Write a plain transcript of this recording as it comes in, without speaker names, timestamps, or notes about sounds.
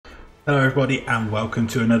Hello everybody and welcome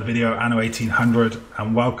to another video, Anno 1800,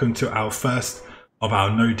 and welcome to our first of our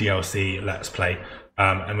no DLC Let's Play.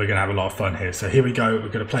 And we're going to have a lot of fun here. So here we go, we're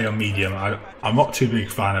going to play on medium. I'm not too big a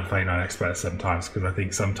fan of playing on expert sometimes because I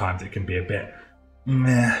think sometimes it can be a bit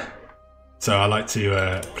meh. So I like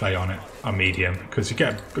to play on it on medium because you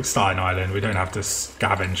get a starting island, we don't have to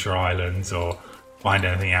scavenge for islands or find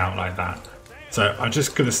anything out like that. So I'm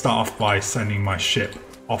just going to start off by sending my ship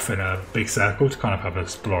off in a big circle to kind of have an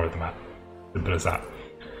explorer of the map. Simple as that.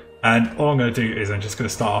 And all I'm going to do is I'm just going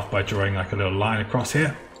to start off by drawing like a little line across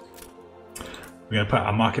here. We're going to put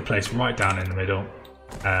our marketplace right down in the middle,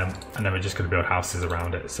 and then we're just going to build houses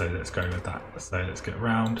around it. So let's go with that. So let's get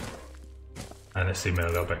around and let's zoom in a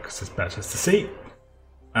little bit because it's better to see.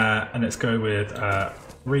 And let's go with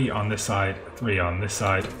 3 on this side, 3 on this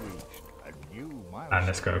side, and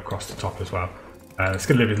let's go across the top as well. It's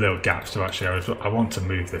going to leave a little gap, so actually I want to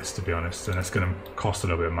move this, to be honest, and it's going to cost a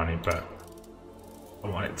little bit of money, but I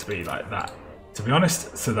want it to be like that, to be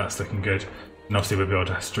honest. So that's looking good, and obviously we'll build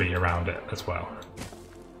a street around it as well.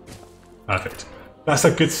 Perfect. That's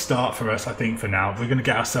a good start for us, I think, for now. We're going to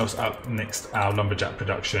get ourselves up next our lumberjack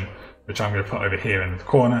production, which I'm going to put over here in the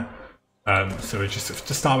corner. So we're just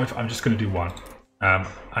to start with, I'm just going to do 1.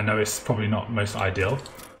 I know it's probably not most ideal,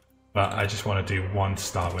 but I just want to do 1 to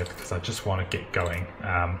start with because I just want to get going,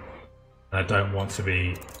 and I don't want to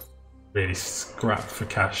be really scrapped for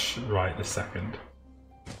cash right this second.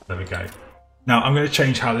 There we go. Now I'm going to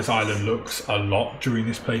change how this island looks a lot during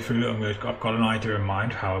this playthrough. I've got an idea in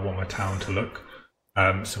mind how I want my town to look,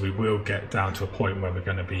 so we will get down to a point where we're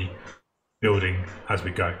going to be building as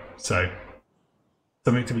we go. So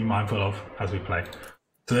something to be mindful of as we play.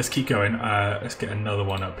 So let's keep going. Let's get another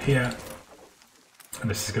one up here. And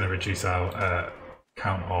this is going to reduce our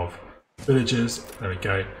count of villagers. There we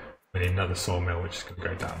go. We need another sawmill, which is going to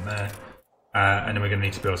go down there. And then we're going to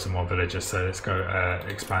need to build some more villagers. So let's go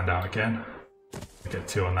expand out again. We get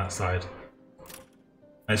 2 on that side.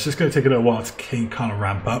 And it's just going to take a little while to kind of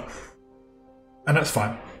ramp up. And that's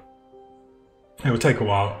fine. It will take a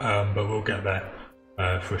while, but we'll get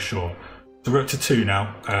there for sure. So we're up to 2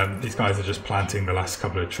 now. These guys are just planting the last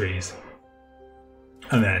couple of trees.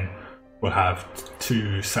 And then we'll have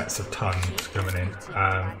 2 sets of tons coming in.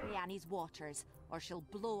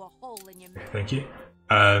 Thank you.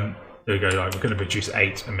 There we go. Like, we're going to produce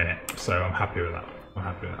 8 a minute, so I'm happy with that. I'm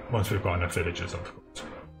happy with that. Once we've got enough villagers, of course.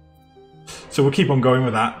 So we'll keep on going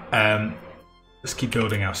with that. Let's keep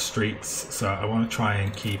building our streets. So I want to try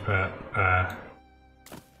and keep kind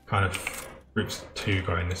of groups 2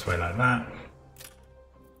 going this way like that,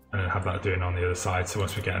 and then have that doing on the other side. So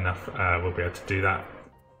once we get enough, we'll be able to do that.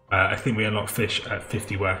 I think we unlock fish at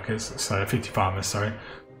 50 workers, so 50 farmers, sorry.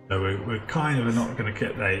 So we're kind of not going to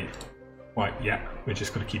get there quite yet. We're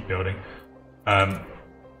just going to keep building. And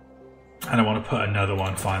I want to put another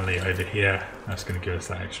one finally over here. That's going to give us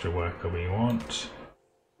that extra worker we want.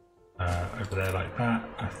 Over there like that.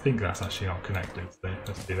 I think that's actually not connected, so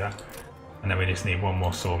let's do that. And then we just need 1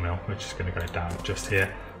 more sawmill, which is going to go down just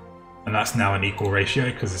here. And that's now an equal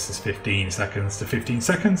ratio because this is 15 seconds to 15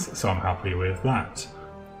 seconds, so I'm happy with that.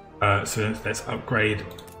 So let's upgrade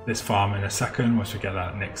this farm in a second once we get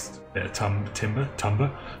that next bit of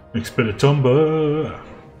timber. Next bit of timber.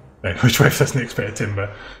 Which way is this next bit of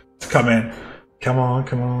timber to come in? Come on,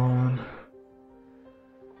 come on.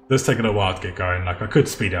 It does take a little while to get going. Like, I could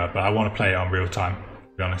speed it up, but I want to play it on real time,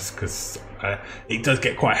 to be honest, because it does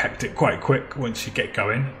get quite hectic quite quick once you get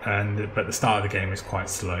going, but the start of the game is quite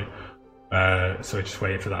slow. So we're just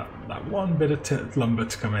waiting for that 1 bit of lumber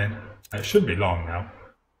to come in. It shouldn't be long now.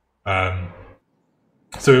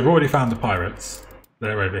 So we've already found the pirates.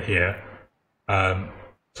 They're over here,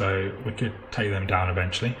 so we could take them down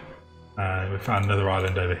eventually. We found another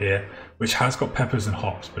island over here which has got peppers and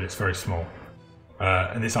hops, but it's very small,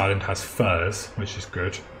 and this island has furs, which is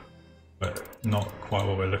good, but not quite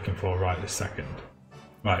what we're looking for right this second.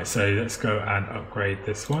 Right, so let's go and upgrade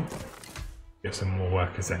this one, get some more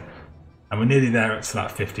workers in, and we're nearly there. It's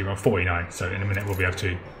that 50, we're on 49, so in a minute we'll be able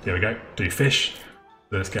to, there we go, do fish.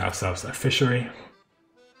 So let's get ourselves a fishery.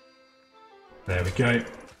 There we go.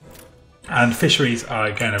 And fisheries are,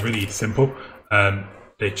 again, are really simple.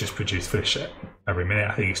 They just produce fish every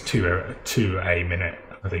minute. I think it's 2 a minute,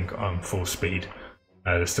 I think, on full speed.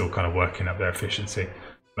 They're still kind of working up their efficiency.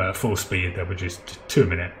 But at full speed, they'll produce 2 a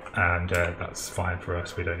minute, and that's fine for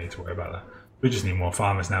us. We don't need to worry about that. We just need more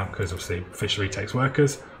farmers now, because obviously fishery takes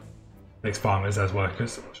workers. Takes farmers as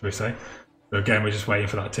workers, should we say. So again, we're just waiting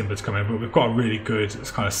for that timber to come in, but we've got a really good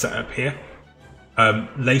kind of setup here.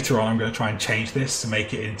 Later on, I'm going to try and change this to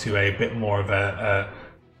make it into a bit more of a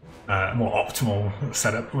more optimal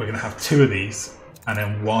setup. We're going to have 2 of these and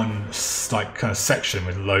then one like kind of section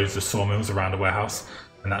with loads of sawmills around the warehouse,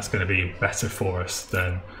 and that's going to be better for us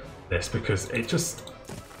than this, because it just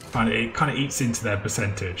kind of eats into their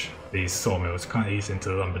percentage. These sawmills kind of eats into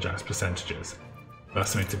the lumberjacks' percentages.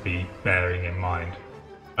 That's something to be bearing in mind.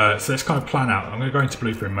 So let's kind of plan out. I'm going to go into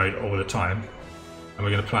blueprint mode all the time, and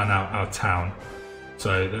we're going to plan out our town.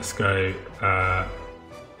 So let's go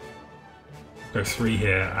 3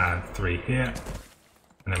 here and 3 here,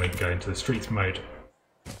 and then we can go into the streets mode,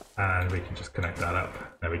 and we can just connect that up.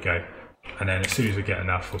 There we go. And then as soon as we get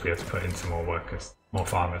enough, we'll be able to put in some more workers, more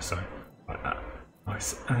farmers, sorry, like that.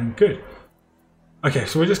 Nice and good. Okay,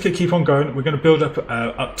 so we're just going to keep on going. We're going to build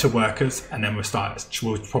up to workers, and then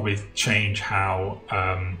we'll probably change how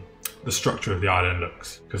the structure of the island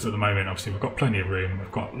looks. Because at the moment, obviously, we've got plenty of room.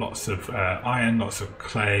 We've got lots of iron, lots of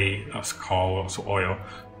clay, lots of coal, lots of oil,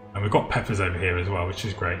 and we've got peppers over here as well, which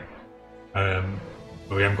is great. But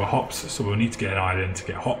we haven't got hops, so we'll need to get an island to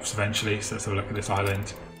get hops eventually. So let's have a look at this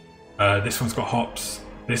island. This one's got hops.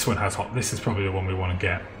 This one has hops. This is probably the one we want to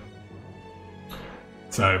get.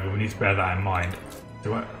 So we need to bear that in mind.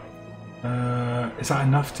 Is that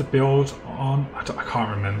enough to build on? I can't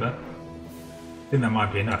remember. I think that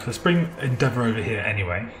might be enough. Let's bring Endeavour over here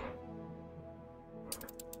anyway,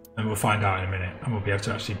 and we'll find out in a minute. And we'll be able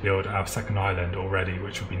to actually build our second island already,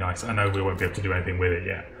 which would be nice. I know we won't be able to do anything with it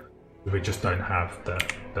yet. We just don't have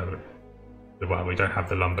well, we don't have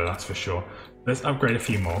the lumber, that's for sure. Let's upgrade a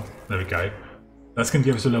few more. There we go. That's going to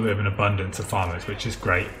give us a little bit of an abundance of farmers, which is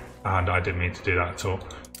great. And I didn't mean to do that at all.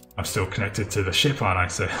 I'm still connected to the ship, aren't I?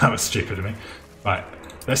 So that was stupid of me. Right,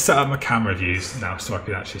 let's set up my camera views now so I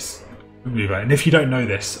can actually move it. And if you don't know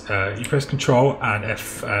this, you press Control and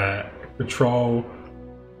Control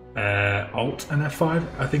Alt and F5,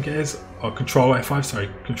 I think it is, or Control F5. Sorry,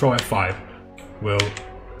 Control F5 will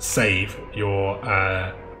save your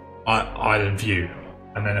island view.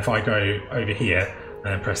 And then if I go over here and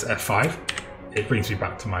then press F5, it brings me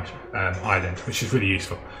back to my island, which is really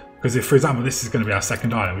useful. Because if, for example, this is going to be our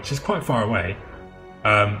second island, which is quite far away,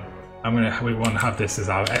 we want to have this as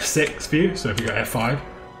our F6 view. So if we go F5,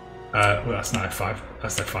 well, that's not F5,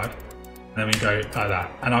 that's F5. And then we go like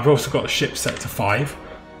that. And I've also got the ship set to 5,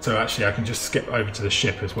 so actually I can just skip over to the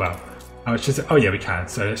ship as well. And it's just, oh yeah, we can.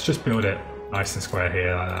 So let's just build it nice and square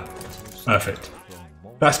here like that. Perfect.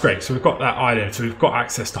 That's great. So we've got that island, so we've got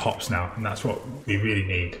access to hops now, and that's what we really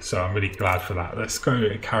need. So I'm really glad for that. Let's go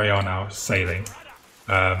and carry on our sailing.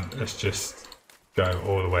 Let's just go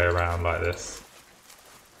all the way around like this,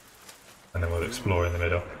 and then we'll explore in the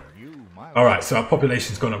middle. Alright, so our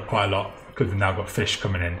population's gone up quite a lot because we've now got fish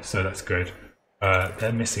coming in, so that's good.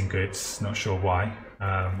 They're missing goods, not sure why.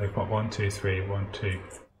 They've got 1, 2, 3, 1, 2,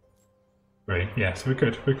 3. Yeah, so we're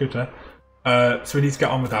good there. So we need to get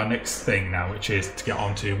on with our next thing now, which is to get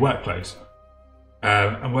on to work clothes.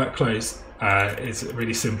 And work clothes is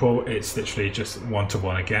really simple. It's literally just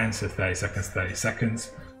 1-to-1 again, so 30 seconds, 30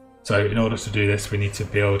 seconds. So in order to do this, we need to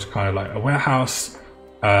build kind of like a warehouse,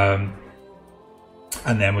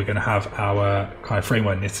 and then we're going to have our kind of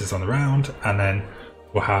framework knitters on the round, and then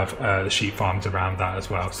we'll have the sheep farms around that as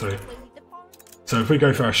well. So if we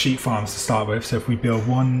go for our sheep farms to start with, so if we build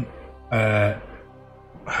one,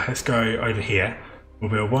 let's go over here. We'll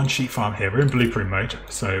build one sheep farm here. We're in blueprint mode,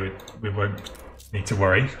 so we won't need to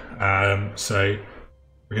worry. So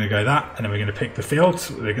we're going to go that, and then we're going to pick the fields.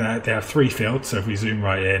 They have 3 fields, so if we zoom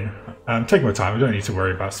right in, take my time. We don't need to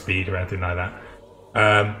worry about speed or anything like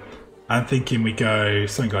that. I'm thinking we go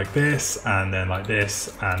something like this, and then like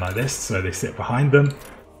this, and like this, so they sit behind them.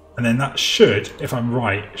 And then that should, if I'm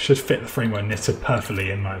right, should fit the framework knitter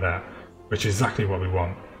perfectly in like that, which is exactly what we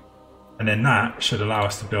want. And then that should allow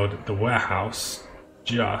us to build the warehouse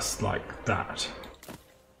just like that.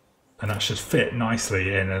 And that should fit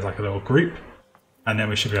nicely in as like a little group. And then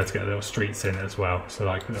we should be able to get little streets in as well. So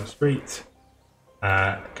like a little street,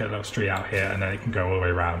 get a little street out here, and then it can go all the way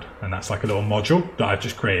around. And that's like a little module that I've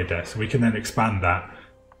just created there. So we can then expand that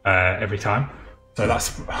every time. So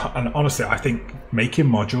that's, and honestly, I think making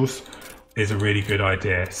modules is a really good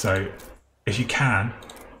idea. So if you can,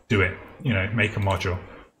 do it, you know, make a module.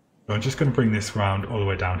 So I'm just going to bring this around all the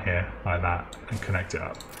way down here like that and connect it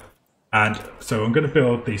up. And so I'm going to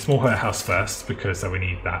build the small warehouse first because we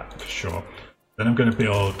need that for sure. Then I'm going to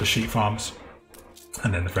build the sheep farms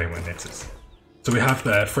and then the framework knitters. So we have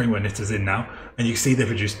the framework knitters in now, and you can see they've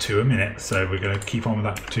reduced 2 a minute. So we're going to keep on with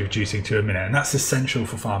that to reducing 2 a minute. And that's essential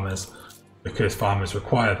for farmers because farmers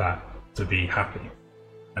require that to be happy.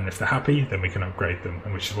 And if they're happy, then we can upgrade them,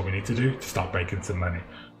 and which is what we need to do to start making some money.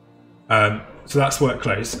 So that's work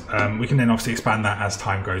clothes. We can then obviously expand that as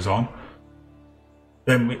time goes on.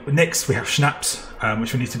 Then next we have schnapps,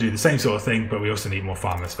 which we need to do the same sort of thing, but we also need more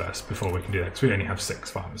farmers first before we can do that, because we only have 6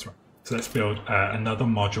 farmers. Right? So let's build another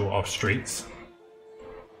module of streets.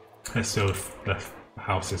 Let's build the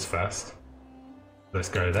houses first. Let's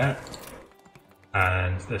go there,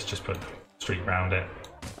 and let's just put the street around it.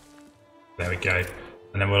 There we go,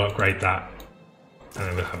 and then we'll upgrade that, and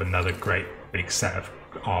then we'll have another great big set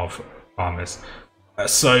of farmers.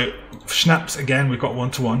 So schnapps, again, we've got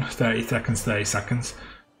 1-to-1, 30 seconds, 30 seconds.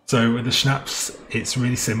 So with the schnapps, it's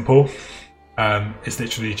really simple. It's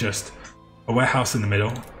literally just a warehouse in the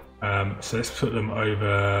middle. So let's put them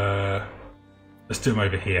over, let's do them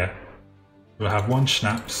over here. We'll have one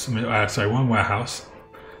schnapps, one warehouse,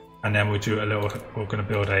 and then we'll do a little, we're going to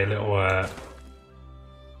build a little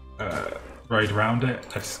road around it.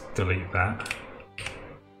 Let's delete that.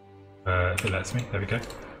 If it lets me, there we go.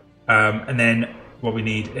 And then what we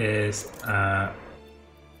need is,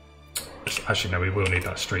 actually no, we will need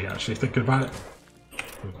that street, actually, thinking about it.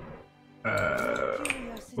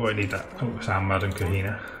 We won't need that. Oh, Sam, Mud and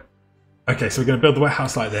Kahina. Okay, so we're going to build the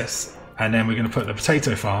warehouse like this, and then we're going to put the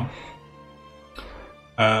potato farm,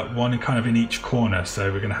 one kind of in each corner.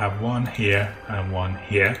 So we're going to have one here and one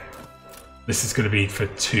here. This is going to be for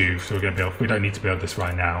 2, so we're going to build, we don't need to build this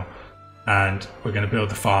right now. And we're going to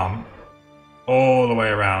build the farm all the way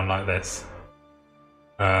around like this.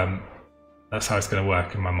 That's how it's going to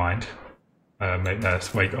work in my mind. No,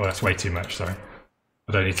 that's way too much, sorry.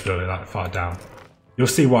 I don't need to build it that far down. You'll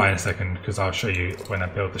see why in a second, because I'll show you when I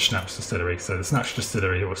build the schnapps distillery. So the schnapps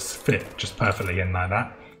distillery will fit just perfectly in like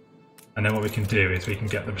that. And then what we can do is we can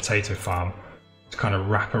get the potato farm to kind of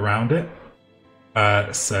wrap around it.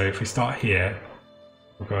 So if we start here,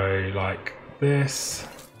 we'll go like this.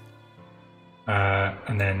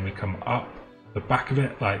 And then we come up the back of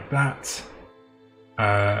it like that.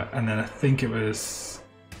 And then I think it was,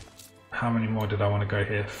 how many more did I want to go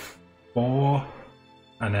here? 4,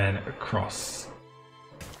 and then across,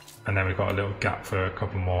 and then we've got a little gap for a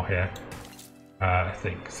couple more here. I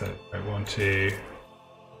think so. 1, 2,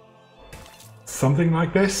 something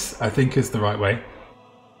like this, I think is the right way.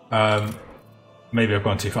 Maybe I've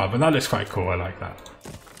gone too far, but that looks quite cool. I like that.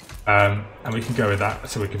 And we can go with that,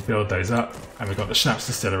 so we can build those up, and we've got the schnapps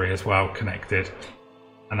distillery as well connected.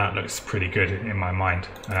 And that looks pretty good in my mind.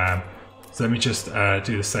 So let me just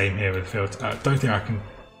do the same here with the field. Don't think I can.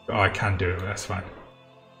 Oh, I can do it. That's fine.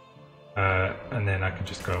 And then I can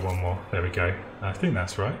just go one more. There we go. I think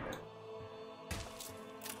that's right.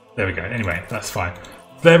 There we go. Anyway, that's fine.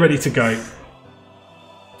 They're ready to go.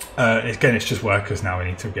 Again, it's just workers now we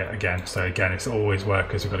need to get again. So again, it's always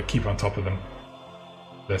workers. We've got to keep on top of them.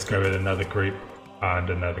 Let's go with another group and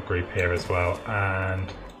another group here as well.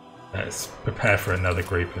 And let's prepare for another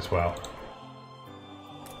group as well.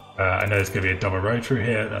 I know there's going to be a double road through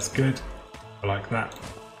here. That's good. I like that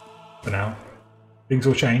for now. Things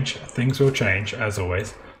will change. Things will change as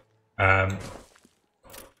always. I'm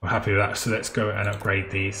happy with that. So let's go and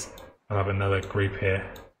upgrade these. I'll have another group here.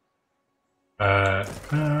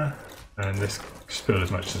 And let's just build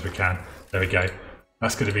as much as we can. There we go.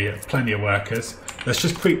 That's going to be plenty of workers. Let's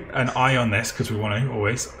just keep an eye on this because we want to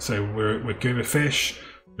always. So we're good with fish.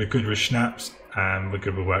 We're good with schnapps, and we're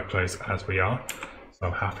good with work clothes as we are. So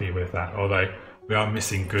I'm happy with that. Although we are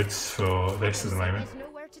missing goods for this at the moment.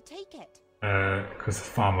 Because the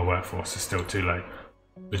farmer workforce is still too low.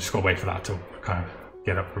 We just got to wait for that to kind of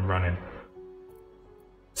get up and running.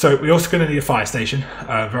 So we're also going to need a fire station.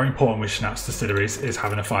 Very important with schnapps distilleries is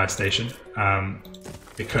having a fire station.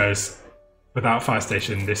 Because without a fire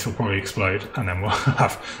station, this will probably explode, and then we'll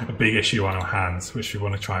have a big issue on our hands, which we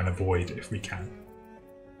want to try and avoid if we can.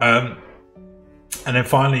 And then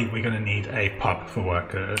finally, we're going to need a pub for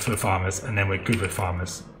the farmers, and then we're good with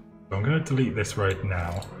farmers. So I'm going to delete this road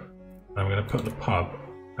now. I'm going to put the pub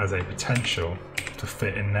as a potential to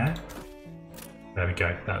fit in there. There we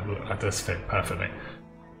go. That does fit perfectly,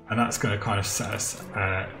 and that's going to kind of set us.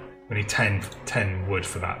 We need 10 wood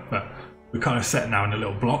for that, but we're kind of set now in a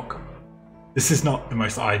little block. This is not the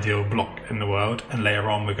most ideal block in the world, and later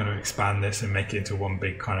on we're going to expand this and make it into one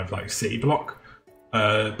big kind of like city block.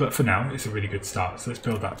 But for now, it's a really good start. So let's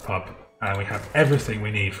build that pub, and we have everything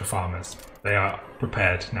we need for farmers. They are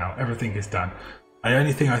prepared now. Everything is done. The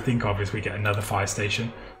only thing I think of is we get another fire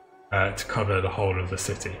station to cover the whole of the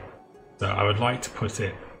city. So I would like to put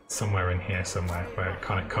it somewhere in here somewhere where it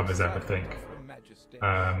kind of covers everything.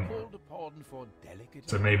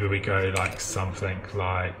 So maybe we go like something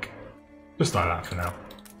like just like that for now.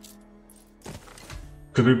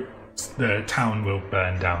 Because the town will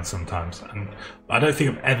burn down sometimes, and I don't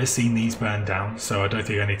think I've ever seen these burn down, so I don't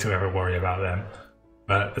think I need to ever worry about them.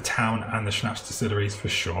 But the town and the schnapps distilleries for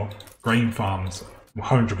sure. Grain farms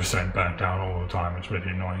 100% burnt down all the time. It's really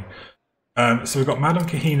annoying. So we've got Madame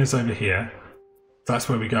Kahina's over here. So that's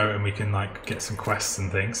where we go and we can like get some quests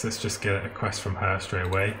and things. Let's just get a quest from her straight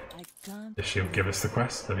away. If she'll give us the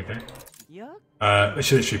quest. There we go.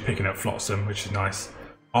 She's literally picking up Flotsam, which is nice.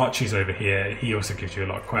 Archie's over here. He also gives you a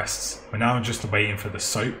lot of quests. We're now just waiting for the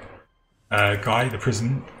soap guy, the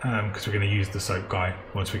prison, because we're going to use the soap guy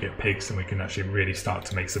once we get pigs and we can actually really start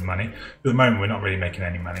to make some money. At the moment, we're not really making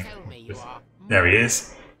any money. There he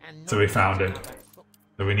is. So we found him.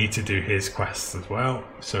 So we need to do his quests as well.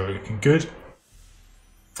 So we're looking good.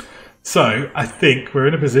 So I think we're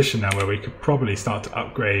in a position now where we could probably start to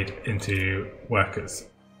upgrade into workers.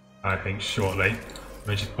 I think shortly. Let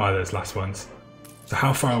me just buy those last ones. So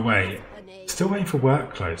how far away? Still waiting for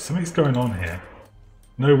work clothes. Something's going on here.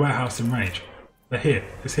 No warehouse in range. They're here.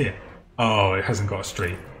 It's here. Oh, it hasn't got a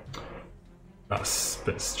street. That's a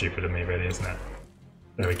bit stupid of me, really, isn't it?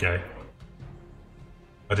 There we go.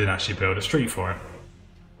 I didn't actually build a street for it.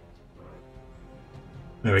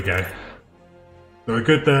 There we go. So we're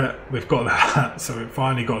good there. We've got that. So we've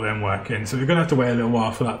finally got them working. So we're going to have to wait a little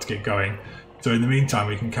while for that to get going. So in the meantime,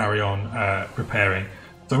 we can carry on preparing.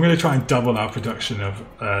 So I'm going to try and double our production of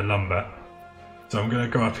lumber. So I'm going to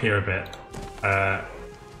go up here a bit. And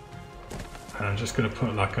I'm just going to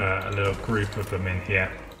put like a little group of them in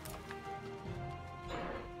here.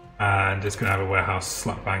 And it's going to have a warehouse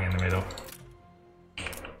slap bang in the middle.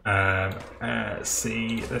 Let's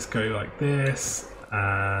see, let's go like this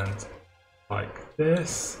and like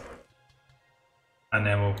this. And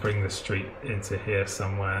then we'll bring the street into here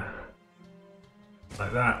somewhere.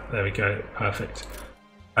 Like that. There we go. Perfect.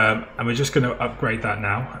 And we're just going to upgrade that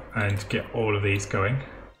now and get all of these going.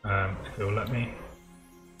 If it will let me.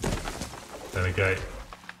 There we go.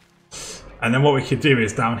 And then what we could do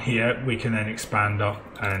is down here we can then expand up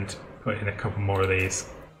and put in a couple more of these.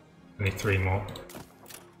 Only 3 more.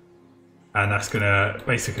 And that's going to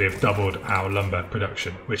basically have doubled our lumber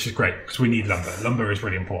production, which is great because we need lumber. Lumber is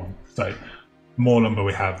really important. So the more lumber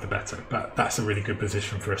we have, the better. But that's a really good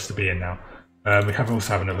position for us to be in now. We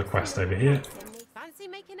also have another quest over here.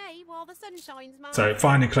 So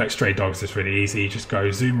find and collect stray dogs is really easy. You just go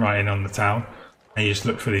zoom right in on the town and you just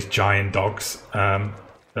look for these giant dogs. They're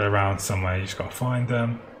around somewhere. You just got to find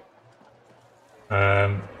them.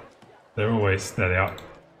 They're always... There they are.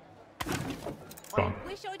 Gone.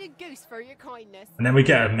 And then we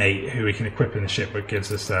get a mate who we can equip in the ship, which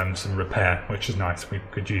gives us some repair, which is nice. We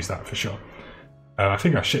could use that for sure. I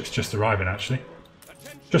think our ship's just arriving actually.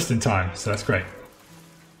 Just in time, so that's great.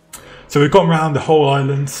 So we've gone around the whole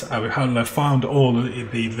island. We've found all the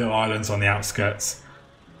little islands on the outskirts.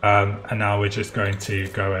 And now we're just going to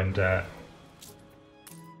go and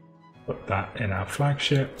put that in our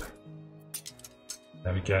flagship.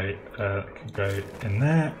 There we go. Can go in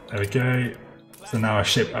there. There we go. So now our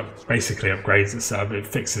ship basically upgrades itself. It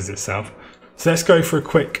fixes itself. So let's go for a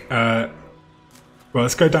quick... well,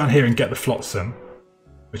 let's go down here and get the flotsam,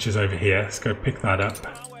 which is over here. Let's go pick that up.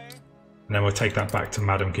 And then we'll take that back to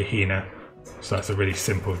Madame Kahina. So that's a really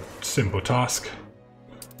simple task.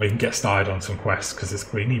 We can get started on some quests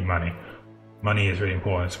because we need money. Money is really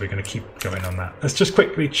important, so we're going to keep going on that. Let's just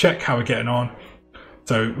quickly check how we're getting on.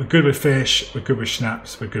 So we're good with fish, we're good with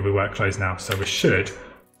schnapps, we're good with work clothes now. So we should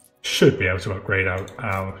be able to upgrade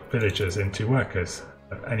our villagers into workers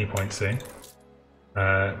at any point soon.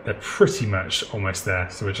 They're pretty much almost there,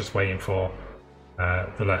 so we're just waiting for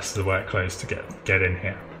the rest of the work clothes to get in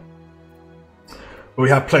here. But we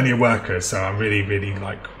have plenty of workers, so I'm really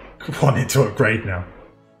like wanting to upgrade now.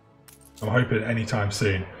 I'm hoping anytime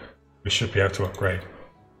soon we should be able to upgrade.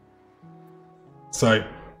 So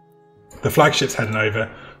the flagship's heading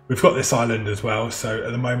over. We've got this island as well, so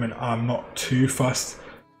at the moment I'm not too fussed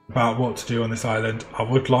about what to do on this island. I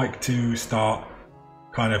would like to start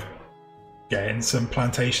kind of getting some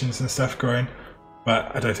plantations and stuff growing,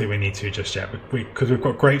 but I don't think we need to just yet because we've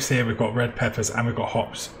got grapes here, we've got red peppers and we've got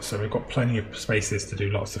hops, so we've got plenty of spaces to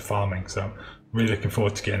do lots of farming, so I'm really looking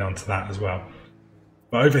forward to getting onto that as well.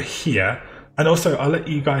 But over here, and also I'll let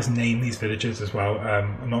you guys name these villages as well.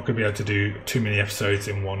 I'm not going to be able to do too many episodes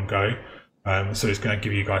in one go, so it's going to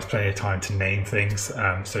give you guys plenty of time to name things.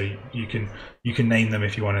 So you can name them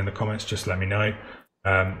if you want in the comments. Just let me know.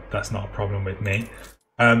 That's not a problem with me.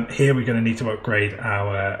 Here we're going to need to upgrade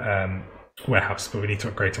our warehouse, but we need to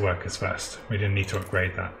upgrade to workers first. We didn't need to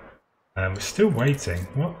upgrade that. We're still waiting.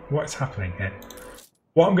 What's happening here?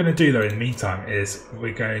 What I'm going to do though in the meantime is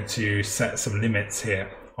we're going to set some limits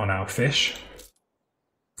here on our fish.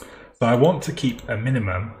 So I want to keep a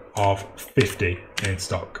minimum of 50 in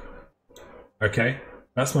stock. Okay,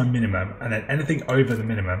 that's my minimum, and then anything over the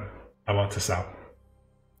minimum I want to sell.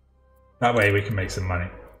 That way we can make some money.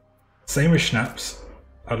 Same with schnapps.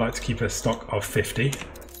 I'd like to keep a stock of 50.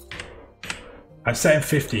 I'm setting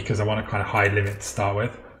 50 because I want a kind of high limit to start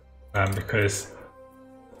with. Because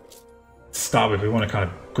to start with we want to kind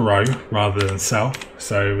of grow rather than sell.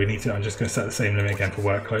 So we need to, I'm just going to set the same limit again for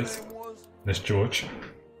work clothes. This George.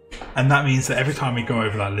 And that means that every time we go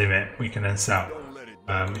over that limit we can then sell.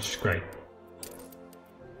 Which is great.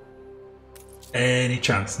 Any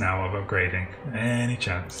chance now of upgrading? Any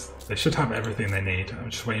chance? They should have everything they need. I'm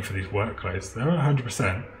just waiting for these work clothes. They're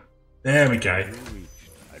 100%. There we go.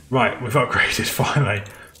 Right, we've upgraded finally.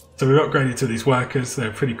 So we've upgraded to these workers.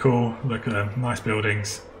 They're pretty cool. Look at them. Nice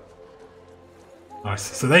buildings. Nice.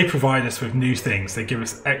 So they provide us with new things. They give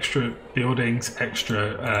us extra buildings,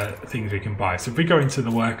 extra things we can buy. So if we go into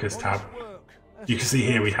the workers tab, you can see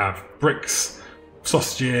here we have bricks,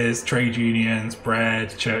 sausages, trade unions,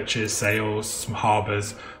 bread, churches, sales, some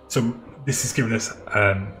harbours. So this is giving us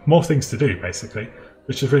more things to do basically,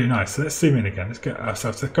 which is really nice. So let's zoom in again. Let's get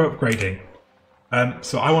ourselves, let's go upgrading.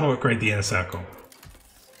 So I want to upgrade the inner circle.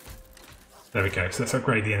 There we go. So let's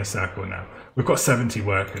upgrade the inner circle now. We've got 70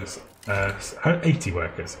 workers, 80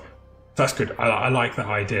 workers. So that's good. I like that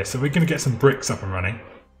idea. So we're going to get some bricks up and running.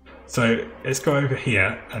 So let's go over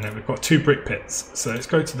here, and then we've got 2 brick pits. So let's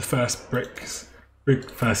go to the first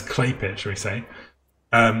first clay pit, shall we say?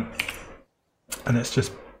 And let's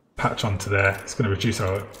just patch onto there. It's going to reduce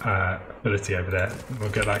our ability over there.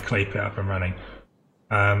 We'll get that clay pit up and running.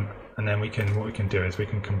 And then what we can do is we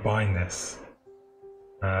can combine this.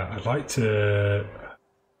 I'd like to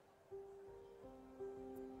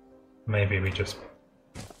maybe we just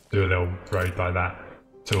do a little road like that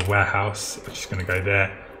to a warehouse, which is going to go there,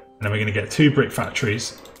 and then we're going to get 2 brick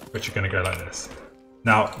factories, which are going to go like this.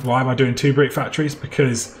 Now, why am I doing 2 brick factories?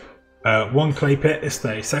 Because 1 clay pit is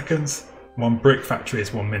 30 seconds, 1 brick factory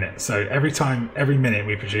is 1 minute. So every minute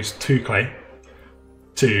we produce 2 clay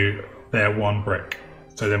to their 1 brick.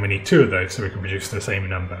 So then we need 2 of those so we can produce the same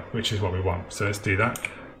number, which is what we want. So let's do that.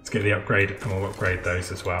 Let's get the upgrade, and we'll upgrade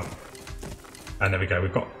those as well. And there we go.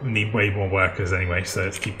 We need way more workers anyway, so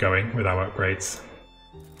let's keep going with our upgrades.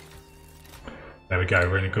 There we go.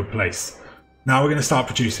 We're in a good place. Now we're going to start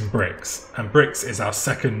producing bricks, and bricks is our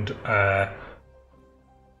second.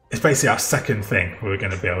 It's basically our second thing we're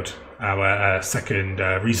going to build. Our second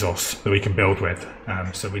resource that we can build with.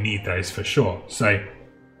 So we need those for sure. So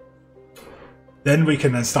then we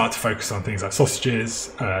can then start to focus on things like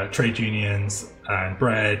sausages, trade unions, and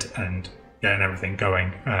bread, and getting everything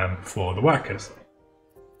going for the workers.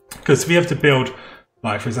 Because if we have to build,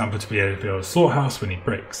 like for example, to be able to build a slaughterhouse, we need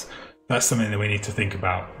bricks. That's something that we need to think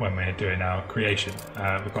about when we're doing our creation.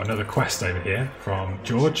 We've got another quest over here from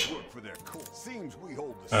George,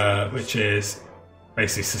 which is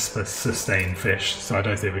basically sustain fish. So I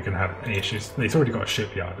don't think we're going to have any issues. He's already got a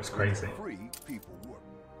shipyard. It's crazy.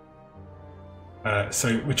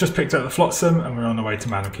 So we just picked up the flotsam and we're on the way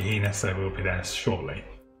to Anno, so we'll be there shortly.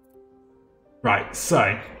 Right,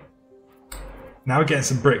 so now we're getting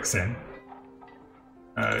some bricks in.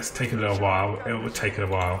 It's taken a little while. It will take a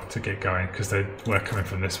while to get going because they were coming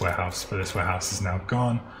from this warehouse, but this warehouse is now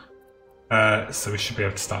gone. So we should be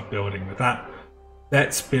able to start building with that.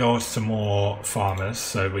 Let's build some more farmers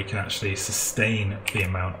so we can actually sustain the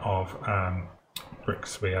amount of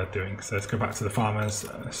bricks we are doing. So let's go back to the farmers.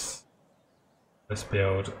 Let's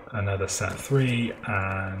build another set 3,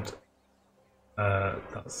 and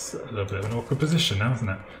that's a little bit of an awkward position now, isn't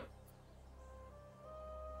it?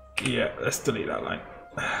 Yeah, let's delete that line.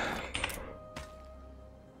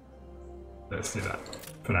 Let's do that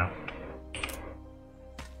for now.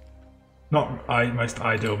 Not most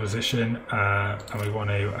ideal position, and we want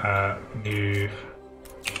to move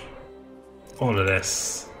all of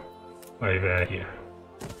this over here,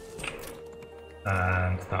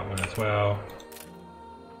 and that one as well.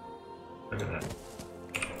 Over there.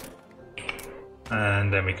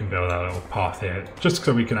 And then we can build our little path here, just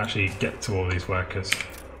so we can actually get to all these workers.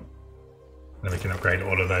 Then we can upgrade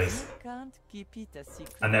all of those.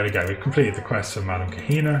 And there we go, we've completed the quest for Madame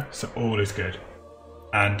Kahina, so all is good.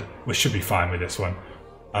 And we should be fine with this one.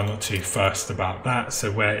 I'm not too fussed about that.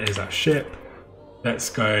 So where is our ship? Let's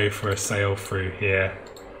go for a sail through here,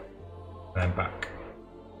 and then back.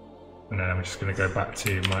 And then I'm just going to go back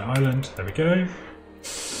to my island. There we go.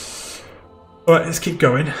 Alright, let's keep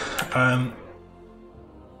going.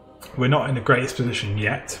 We're not in the greatest position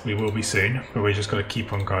yet. We will be soon, but we just got to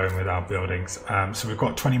keep on going with our buildings. So we've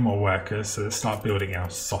got 20 more workers, so let's start building our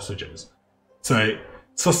sausages. So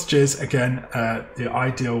sausages, again, the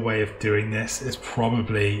ideal way of doing this is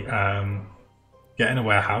probably getting a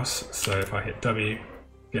warehouse. So if I hit W,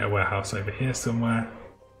 get a warehouse over here somewhere.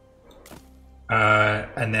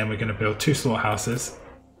 And then we're going to build 2 slaughterhouses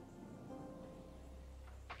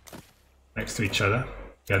next to each other.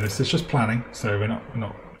 Yeah, this is just planning, so we're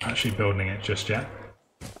not actually building it just yet.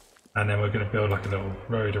 And then we're going to build like a little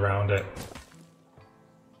road around it,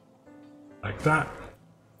 like that.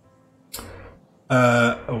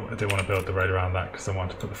 Oh, I didn't want to build the road around that because I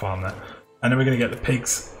wanted to put the farm there. And then we're going to get the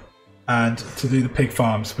pigs. And to do the pig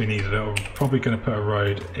farms, we need a little, probably going to put a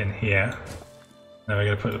road in here. Then we're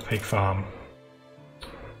going to put the pig farm.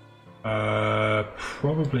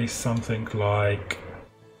 Probably something like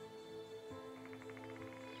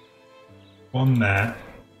one there.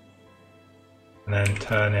 And then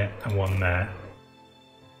turn it and one there.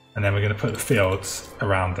 And then we're going to put the fields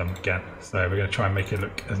around them again. So we're going to try and make it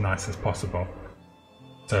look as nice as possible.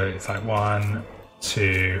 So it's like 1,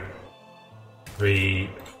 2, 3,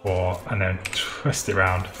 4, and then twist it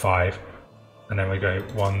around 5. And then we go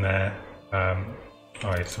 1 there.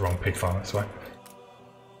 Oh, it's the wrong pig farm, that's why.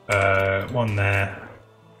 1 there,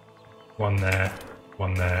 1 there,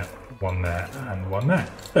 1 there, 1 there, and 1 there.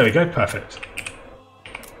 There we go, perfect.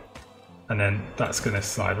 And then that's going to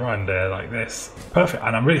slide right in there like this. Perfect,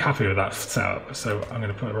 and I'm really happy with that setup, so I'm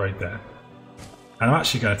going to put a road there. And I'm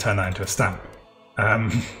actually going to turn that into a stamp.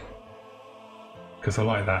 Because I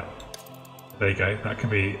like that. There you go, that can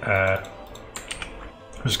be, I'm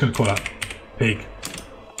just going to call that pig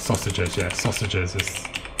sausages. Yeah, sausages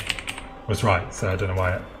was right, so I don't know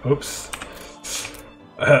why, oops.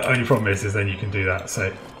 Only problem is then you can do that,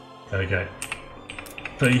 so there we go.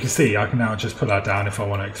 So you can see I can now just put that down if I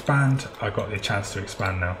want to expand. I've got the chance to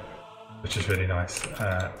expand now, which is really nice.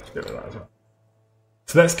 Let's get rid of that as well.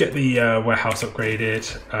 So let's get the warehouse upgraded.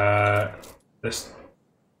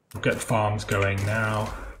 We'll get the farms going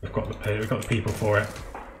now. We've got the people for it.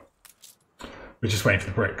 We're just waiting for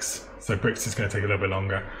the bricks. So bricks is going to take a little bit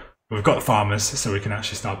longer. But we've got the farmers, so we can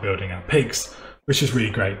actually start building our pigs, which is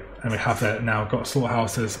really great. And we have now got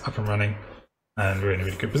slaughterhouses up and running, and we're in a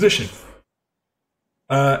really good position.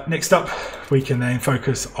 Next up, we can then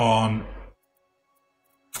focus on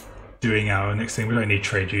doing our next thing. We don't need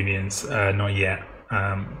trade unions, not yet.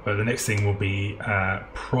 But the next thing will be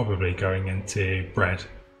probably going into bread.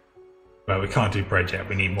 But we can't do bread yet,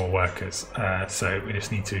 we need more workers. So we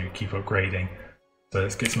just need to keep upgrading. So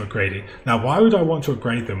let's get some upgrading. Now, why would I want to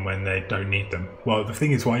upgrade them when they don't need them? Well, the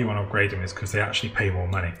thing is why you want to upgrade them is because they actually pay more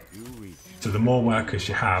money. So the more workers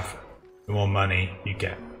you have, the more money you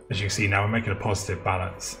get. As you can see now, we're making a positive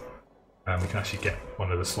balance. We can actually get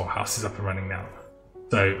one of the slaughterhouses up and running now.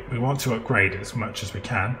 So we want to upgrade as much as we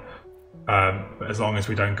can, but as long as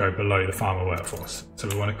we don't go below the farmer workforce. So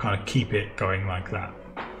we want to kind of keep it going like that.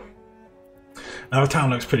 Now the town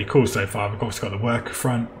looks pretty cool so far. We've obviously got the worker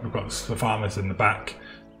front, we've got the farmers in the back,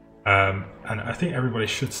 and I think everybody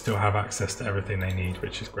should still have access to everything they need,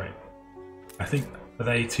 which is great. I think, are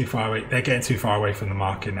they too far away? They're getting too far away from the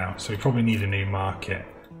market now, so we probably need a new market,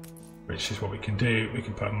 which is what we can do. We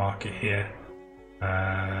can put a market here,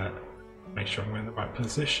 make sure I'm in the right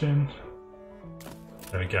position.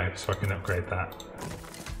 There we go, so I can upgrade that.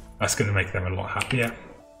 That's going to make them a lot happier.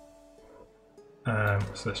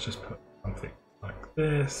 So let's just put something like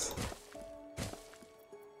this. Then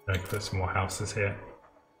we can put some more houses here.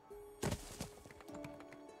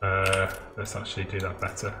 Let's actually do that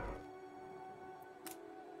better.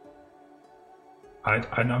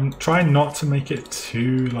 I'm trying not to make it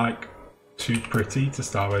too pretty to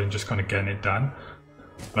start with and just kind of getting it done,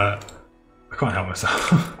 but I can't help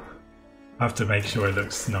myself. I have to make sure it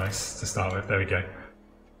looks nice to start with. There we go.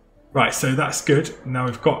 Right, so that's good. Now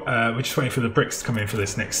we've got, we're just waiting for the bricks to come in for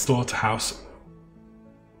this next slaughterhouse.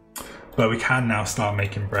 But we can now start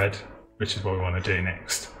making bread, which is what we want to do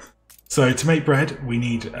next. So to make bread, we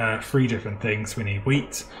need 3 different things. We need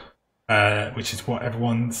wheat, which is what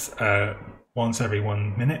everyone's once every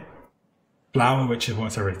 1 minute. Flour, which is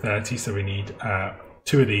once every 30, so we need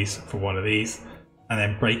 2 of these for 1 of these. And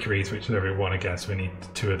then bakeries, which is every 1 again, so we need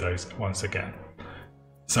 2 of those once again.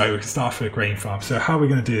 So we can start for a grain farm. So how are we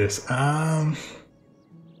going to do this?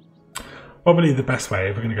 Probably the best way,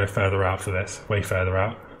 if we're going to go further out for this, way further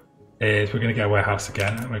out, is we're going to get a warehouse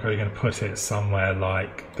again, and we're going to put it somewhere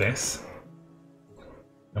like this.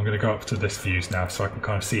 I'm going to go up to this views now so I can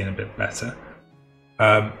kind of see it a bit better.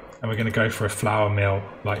 And we're going to go for a flour mill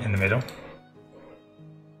like in the middle.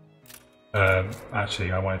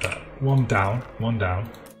 Actually, I wanted that one down.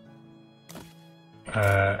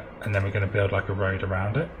 And then we're going to build like a road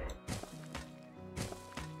around it.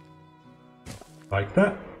 Like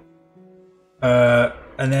that.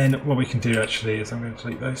 And then what we can do actually is I'm going to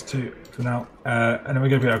delete those 2 for now. And then we're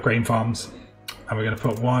going to build our grain farms. And we're going to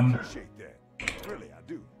put 1.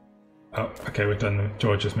 Oh, okay, we've done the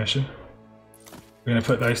George's mission. We're going to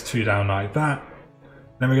put those two down like that.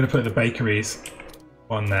 Then we're going to put the bakeries,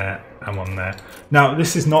 one there and one there. Now,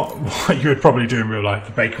 this is not what you would probably do in real life.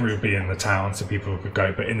 The bakery would be in the town so people could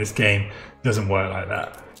go, but in this game, it doesn't work like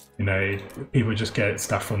that. You know, people just get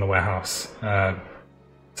stuff from the warehouse.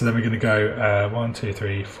 So then we're going to go 1, 2,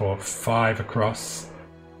 3, 4, 5 across.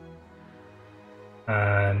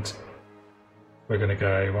 And we're going to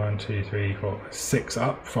go 1, 2, 3, 4, 6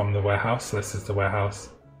 up from the warehouse. So this is the warehouse.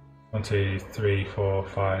 1, 2, 3, 4,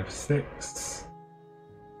 5, 6.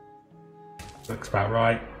 Looks about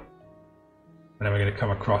right. And then we're going to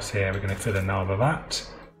come across here. We're going to fill another that.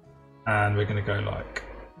 And we're going to go like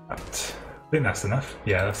that. I think that's enough.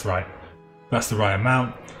 Yeah, that's right. That's the right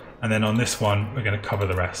amount. And then on this one, we're going to cover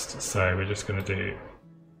the rest. So we're just going to do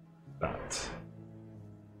that.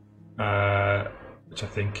 Which I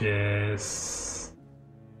think is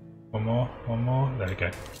one more. There we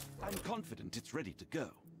go. I'm confident it's ready to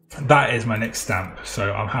go. That is my next stamp.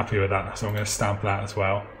 So I'm happy with that. So I'm going to stamp that as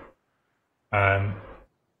well. There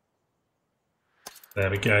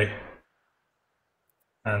we go.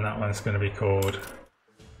 And that one's going to be called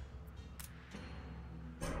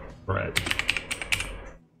bread.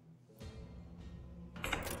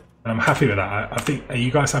 And I'm happy with that. I think, are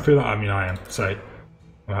you guys happy with that? I mean, I am. So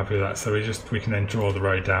I'm happy with that. So we can then draw the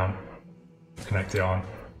road down, connect it on,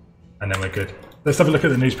 and then we're good. Let's have a look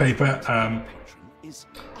at the newspaper.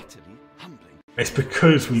 It's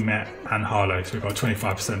because we met Anne Harlow, so we've got a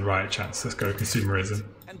 25% right chance. Let's go consumerism.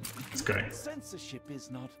 Let's go. Censorship is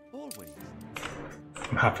not always.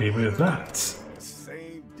 I'm happy with that.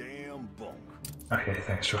 Same damn bunk. Okay,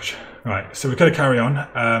 thanks, George. Right, so we're going to carry on.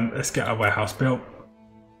 Let's get our warehouse built.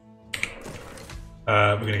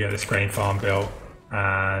 We're going to get this grain farm built,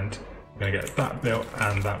 and we're going to get that built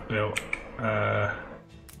and that built.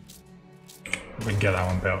 We can get that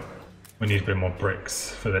one built. We need a bit more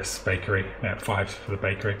bricks for this bakery. Yeah, 5 for the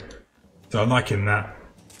bakery. So I'm liking that.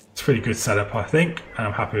 It's a pretty good setup, I think, and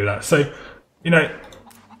I'm happy with that. So, you know,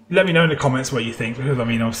 let me know in the comments what you think, because I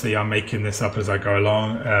mean, obviously, I'm making this up as I go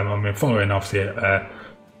along. I'm following, obviously,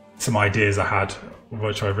 some ideas I had,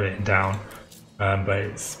 which I've written down, but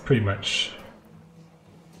it's pretty much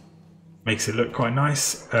makes it look quite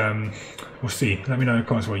nice. We'll see. Let me know in the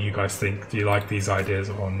comments what you guys think. Do you like these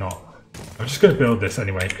ideas or not? I'm just going to build this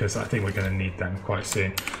anyway because I think we're going to need them quite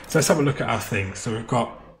soon. So let's have a look at our things. So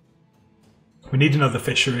we need another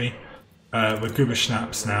fishery. We're good with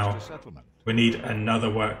schnapps now. We need another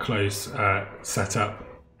work clothes setup,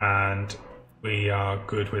 and we are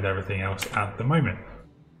good with everything else at the moment.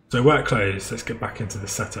 So work clothes, let's get back into the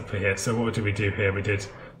setup for here. So what did we do here? We did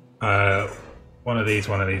one of these,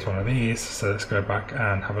 one of these, one of these. So let's go back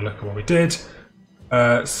and have a look at what we did.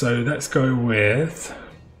 So let's go with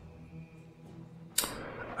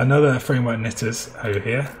another framework knitters over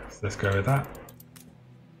here. So let's go with that.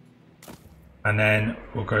 And then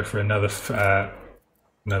we'll go for another farm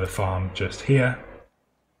just here.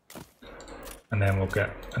 And then we'll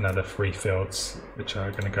get another 3 fields, which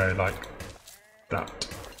are going to go like that.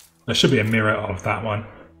 There should be a mirror of that one.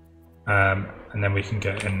 And then we can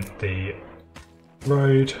get in the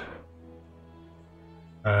road.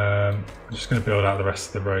 I'm just going to build out the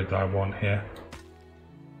rest of the road that I want here.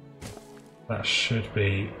 That should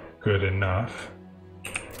be good enough. I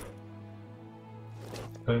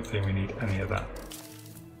don't think we need any of that.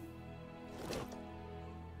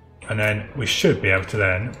 And then we should be able to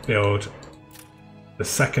then build the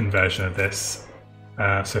second version of this.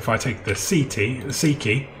 So if I take the C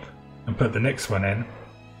key, and put the next one in,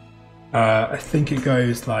 I think it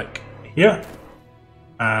goes like here.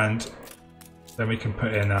 And then we can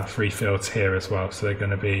put in our 3 fields here as well. So they're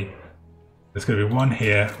going to be, there's going to be one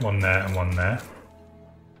here, one there, and one there.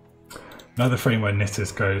 Another framework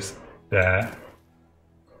knitters goes there.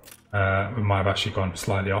 We might have actually gone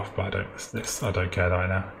slightly off, but I don't care right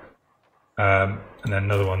now. And then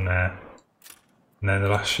another one there. And then the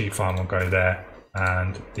last sheep farm will go there.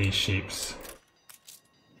 And these sheeps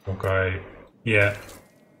will go here,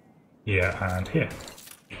 here, and here.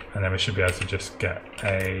 And then we should be able to just get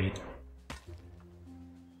a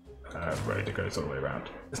road that goes all the way around.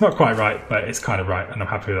 It's not quite right, but it's kind of right, and I'm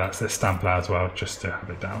happy with that. So let's stamp that as well, just to have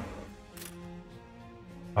it down.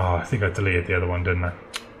 Oh, I think I deleted the other one, didn't I?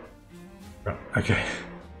 Right, okay.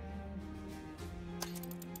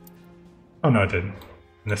 Oh no, I didn't.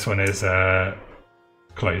 And this one is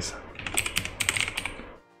close.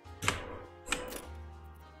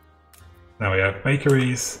 Now we have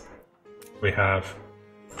bakeries. We have.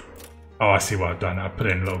 Oh, I see what I've done. I put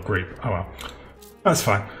it in a little group. Oh well, that's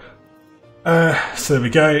fine. So there we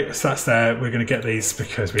go. So that's there. We're going to get these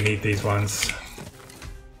because we need these ones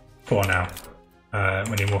for now.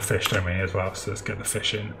 We need more fish, don't we, as well? So let's get the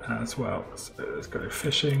fish in as well. So let's go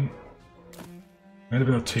fishing. I'm going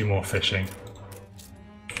to build 2 more fishing.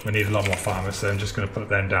 We need a lot more farmers, so I'm just going to put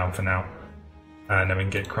them down for now. And then we can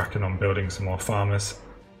get cracking on building some more farmers.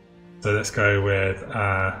 So let's go with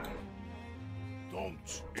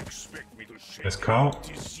Don't expect me to shake this Carl.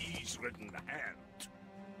 disease-ridden hand.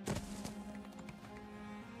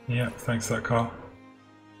 Yeah, thanks for that, Carl.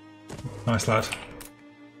 Nice lad.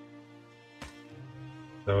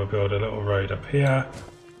 So we'll build a little road up here,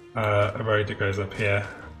 a road that goes up here.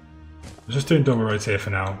 We're just doing double roads here for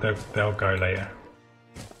now. They'll go later.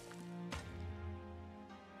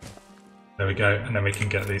 There we go, and then we can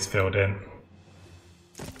get these filled in.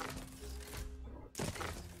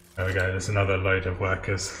 There we go, there's another load of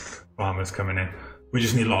workers, farmers coming in. We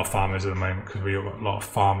just need a lot of farmers at the moment because we've got a lot of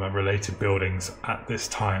farmer related buildings at this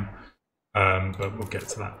time. But we'll get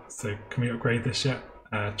to that. So can we upgrade this yet?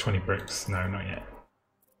 20 bricks, no, not yet.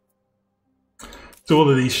 So all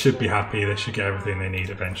of these should be happy, they should get everything they need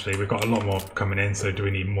eventually. We've got a lot more coming in, so do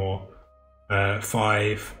we need more?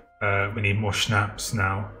 5, we need more schnapps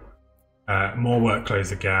now. More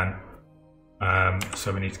workloads again,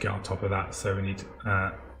 so we need to get on top of that. So we need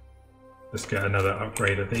let's get another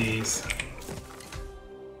upgrade of these.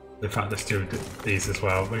 In fact, let's do these as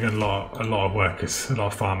well. We're getting a lot of workers, a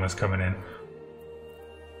lot of farmers coming in.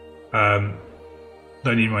 Don't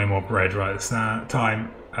need any more bread right this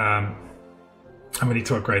time. And we need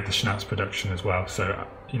to upgrade the schnapps production as well. So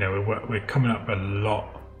you know we're coming up a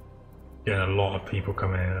lot. Getting a lot of people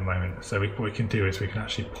coming in at the moment. So what we can do is we can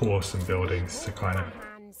actually pour some buildings to kind of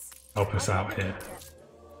help us out here.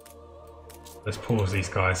 Let's pause these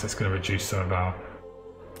guys. That's going to reduce some of our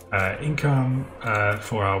income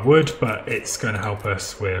for our wood, but it's going to help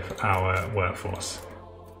us with our workforce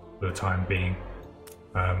for the time being.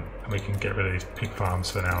 And we can get rid of these pig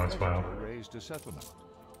farms for now as well.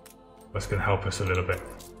 That's going to help us a little bit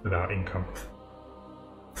with our income.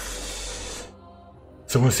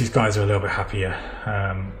 So once these guys are a little bit happier,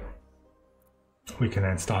 we can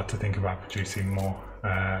then start to think about producing more.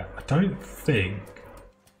 I don't think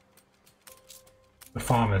the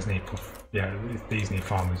farmers need, yeah, these need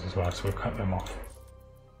farmers as well, so we'll cut them off.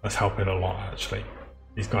 That's helping a lot actually.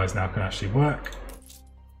 These guys now can actually work.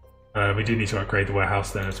 We do need to upgrade the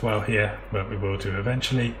warehouse there as well here, but we will do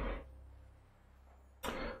eventually.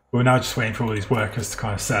 We're now just waiting for all these workers to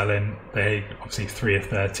kind of settle in. They obviously 3 of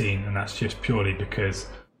 13, and that's just purely because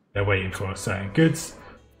they're waiting for certain goods.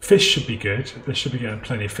 Fish should be good. They should be getting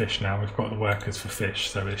plenty of fish now. We've got the workers for fish,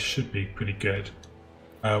 so it should be pretty good.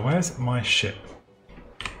 Where's my ship?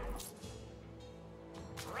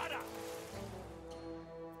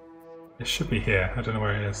 It should be here. I don't know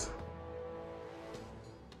where it is.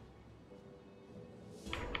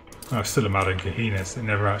 Oh, still a Madden Kahinas. It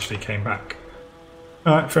never actually came back.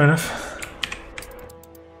 Alright, fair enough.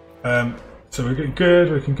 So we're getting good,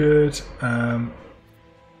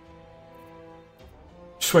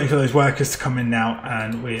 just waiting for those workers to come in now,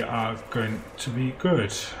 and we are going to be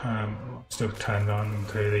good. Still turned on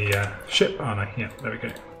to the ship, aren't I? Yeah, there we go.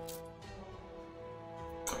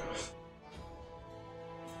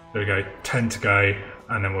 There we go, 10 to go,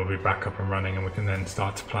 and then we'll be back up and running, and we can then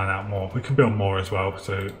start to plan out more. We can build more as well,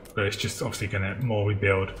 so but it's just obviously going to, more we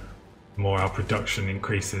build, the more our production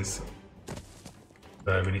increases.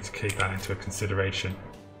 So we need to keep that into consideration.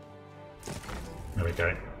 There we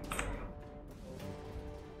go.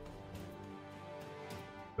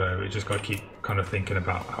 So we just got to keep kind of thinking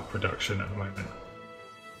about our production at the moment.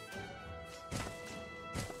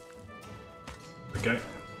 There we go.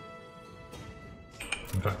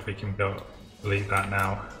 In fact, we can delete that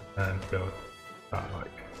now and build that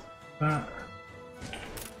like that.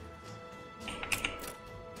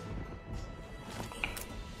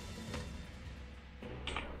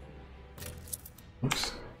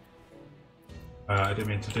 Oops. I didn't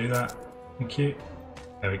mean to do that. Thank you.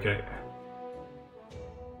 There we go.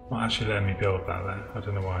 Not actually letting me build that there. I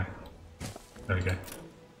don't know why. There we go.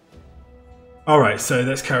 Alright, so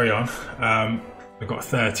let's carry on. We've got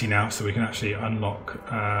 30 now, so we can actually unlock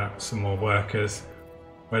some more workers.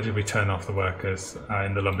 Where did we turn off the workers?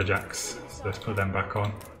 In the lumberjacks. So let's put them back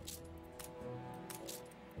on.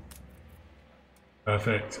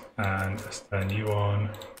 Perfect. And let's turn you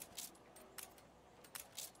on.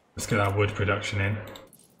 Let's get our wood production in.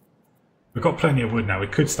 We've got plenty of wood now. We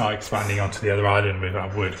could start expanding onto the other island with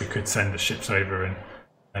our wood. We could send the ships over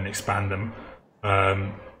and expand them.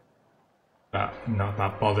 But not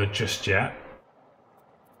that bothered just yet.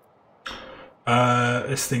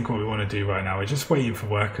 Let's think what we want to do right now. We're just waiting for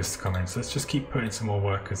workers to come in. So let's just keep putting some more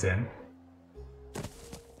workers in.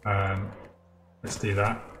 Let's do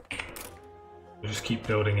that. We'll just keep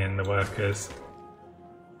building in the workers.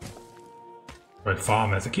 Or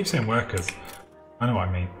farmers. I keep saying workers. I know what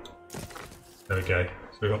I mean. There we go.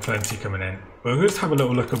 So we've got plenty coming in. We'll just have a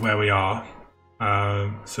little look at where we are.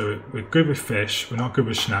 So we're good with fish. We're not good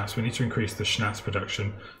with schnapps. We need to increase the schnapps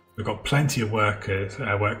production. We've got plenty of workers,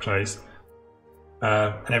 work clothes.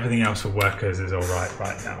 And everything else for workers is alright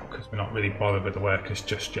right now because we're not really bothered with the workers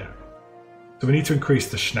just yet. So we need to increase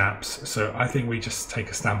the schnapps. So I think we just take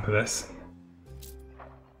a stamp of this.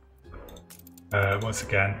 Once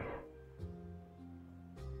again.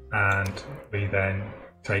 And we then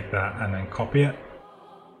take that and then copy it.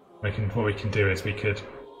 What we can do is we could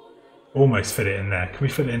almost fit it in there. Can we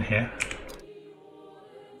fit it in here?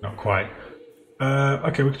 Not quite.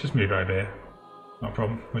 Okay, we could just move it over here. Not a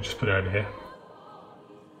problem. We'll just put it over here.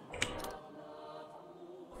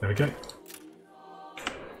 There we go.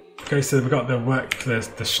 Okay, so we've got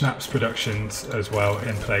the schnapps productions as well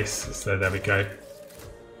in place. So there we go.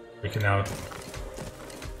 We can now.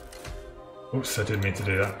 Oops, I didn't mean to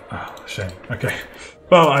do that. Oh, shame. Okay.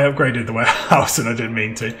 Well, I upgraded the warehouse and I didn't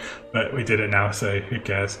mean to, but we did it now, so who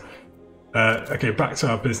cares? Okay, back to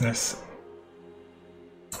our business.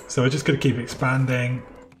 So we're just going to keep expanding.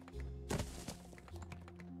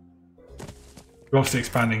 We're obviously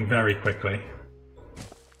expanding very quickly.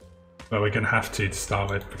 But we're going to have to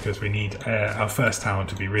start with because we need our first town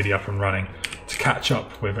to be really up and running to catch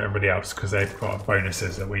up with everybody else because they've got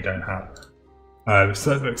bonuses that we don't have. So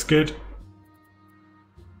that looks good.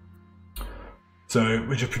 So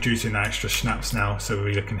we're just producing extra schnapps now. So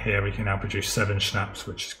we looking here, we can now produce 7 schnapps,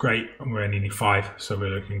 which is great. And we only need 5, so we're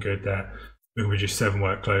looking good there. We can produce 7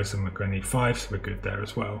 work clothes and we're going to need 5, so we're good there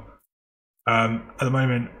as well. At the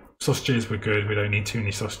moment, sausages we're good. We don't need too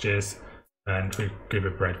many sausages. And we're good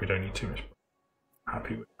with bread, we don't need too much.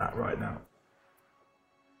 Happy with that right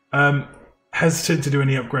now. Hesitant to do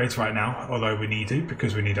any upgrades right now, although we need to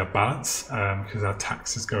because we need our balance, because our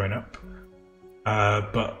tax is going up.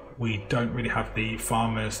 But we don't really have the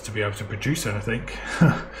farmers to be able to produce anything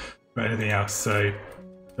or anything else. So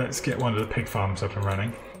let's get one of the pig farms up and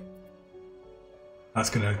running. That's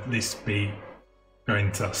going to at least be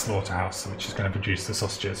going to that slaughterhouse, which is going to produce the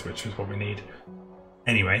sausages, which is what we need.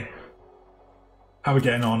 Anyway. How we're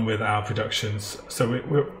getting on with our productions. So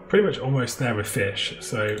we're pretty much almost there with fish.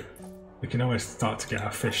 So we can almost start to get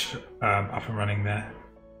our fish up and running there.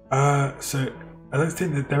 So I don't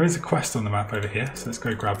think that there is a quest on the map over here. So let's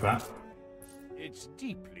go grab that. It's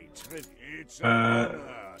deeply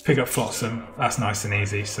Pick up Flotsam. That's nice and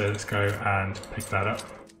easy. So let's go and pick that up.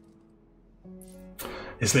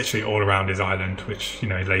 It's literally all around his island, which, you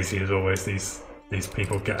know, lazy as always. These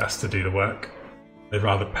people get us to do the work. They'd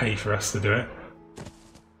rather pay for us to do it.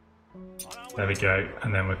 There we go,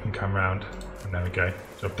 and then we can come round, and there we go,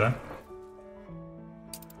 job done.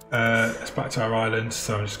 It's back to our island,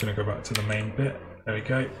 so I'm just going to go back to the main bit. There we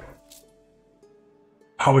go.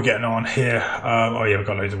 How are we getting on here? Oh yeah, we've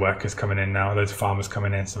got loads of workers coming in now, loads of farmers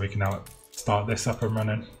coming in, so we can now start this up and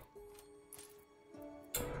running.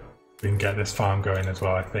 We can get this farm going as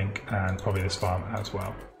well, I think, and probably this farm as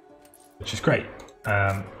well, which is great.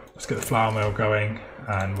 Let's get the flour mill going,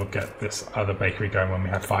 and we'll get this other bakery going when we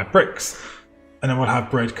have 5 bricks. And then we'll have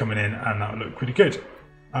bread coming in, and that'll look pretty good.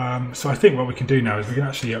 So I think what we can do now is we can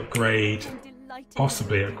actually upgrade,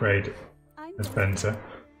 possibly upgrade this Spencer.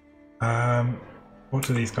 What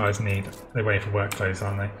do these guys need? They're waiting for work clothes,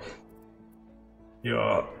 aren't they?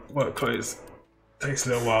 Your work clothes takes a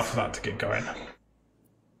little while for that to get going.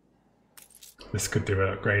 This could do with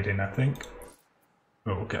upgrading, I think.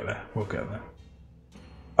 But we'll get there. We'll get there.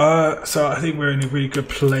 So I think we're in a really good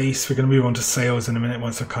place. We're going to move on to sales in a minute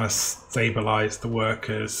once I've kind of stabilised the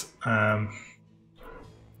workers. We're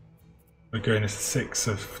going to 6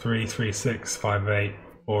 of 3, 3, 6, 5, 8,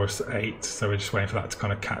 4, 8. So we're just waiting for that to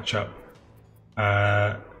kind of catch up.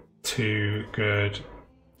 2 good.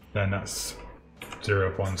 Then that's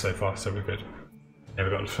 0 of 1 so far, so we're good. Yeah,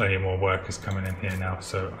 we've got plenty more workers coming in here now,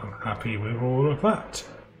 so I'm happy with all of that.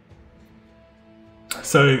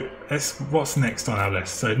 So what's next on our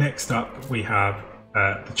list? So next up we have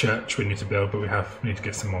the church we need to build, but we need to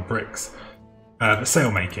get some more bricks. The sail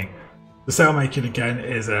making. The sail making again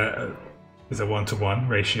is a 1-to-1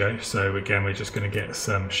 ratio. So again, we're just going to get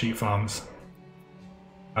some sheep farms.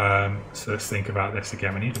 So let's think about this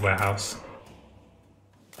again. We need the warehouse.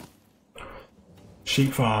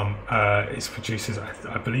 Sheep farm produces.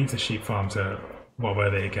 I believe the sheep farms are, what were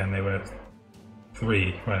they again? They were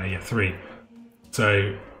 3. Well, yeah, 3.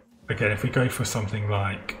 So again, if we go for something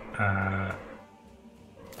like,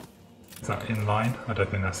 is that in line? I don't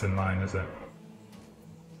think that's in line, is it?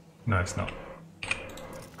 No, it's not.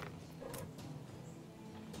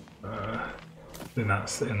 then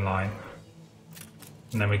that's in line.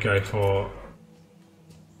 And then we go for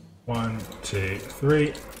 1, 2,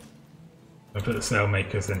 3. I'll put the sail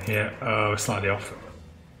makers in here. Oh, we're slightly off.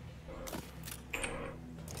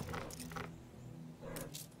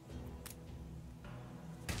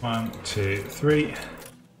 One, 2, 3.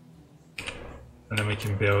 And then we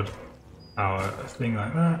can build our thing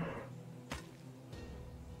like that.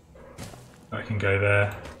 I can go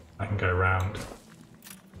there, I can go around.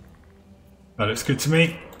 That looks good to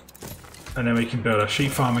me. And then we can build our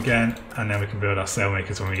sheep farm again, and then we can build our sail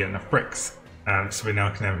makers when we get enough bricks. So we now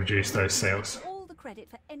can then produce those sails. All the credit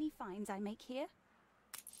for any finds I make here.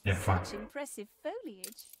 Yeah, fine. Such impressive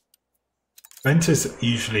foliage. Venta's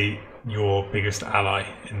usually your biggest ally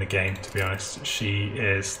in the game, to be honest. She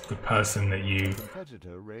is the person that you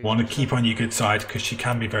want to keep on your good side because she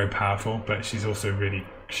can be very powerful, but she's also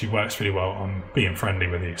she works really well on being friendly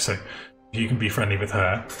with you. So if you can be friendly with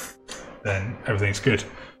her, then everything's good,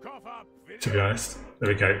 to be honest. There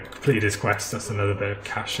we go, completed his quest. That's another bit of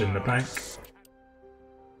cash in the bank.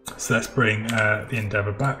 So let's bring the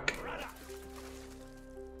Endeavour back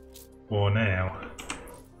for now.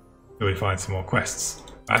 Till we find some more quests.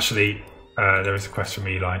 Actually, there is a quest from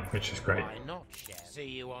Eli, which is great.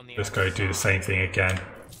 Let's go do the same thing again.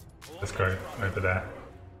 Let's go over there.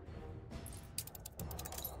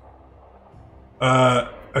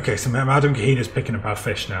 Okay, so Madam Kahina's picking up our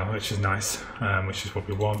fish now, which is nice, which is what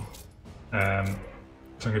we want. So I'm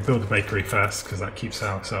going to build the bakery first because that keeps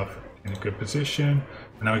ourselves in a good position.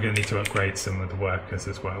 And now we're going to need to upgrade some of the workers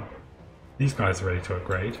as well. These guys are ready to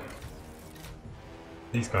upgrade.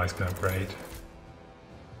 These guys can upgrade.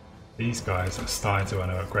 These guys are starting to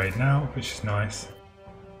want to upgrade now, which is nice.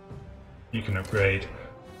 You can upgrade.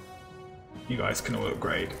 You guys can all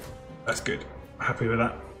upgrade. That's good. Happy with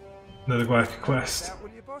that. Another worker quest.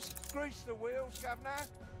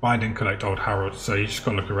 Find and collect old Harold. So you just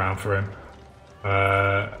got to look around for him.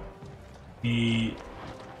 He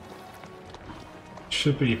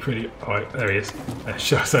should be pretty. Oh, there he is.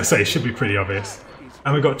 As I say, should be pretty obvious.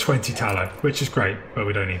 And we've got 20 tallow, which is great, but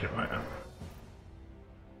we don't need it right now.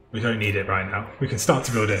 We don't need it right now. We can start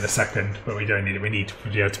to build it in a second, but we don't need it. We need to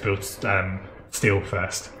be able to build steel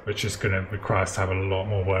first, which is going to require us to have a lot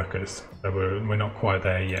more workers. So we're not quite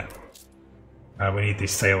there yet. We need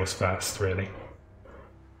these sails first, really.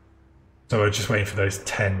 So we're just waiting for those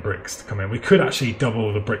 10 bricks to come in. We could actually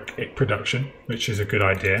double the brick production, which is a good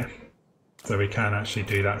idea. So we can actually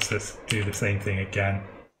do that. So let's do the same thing again.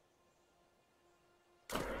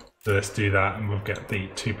 So let's do that and we'll get the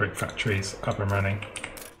 2 brick factories up and running.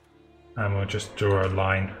 And we'll just draw a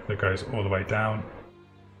line that goes all the way down.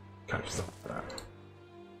 Catches up with that.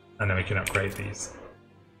 And then we can upgrade these.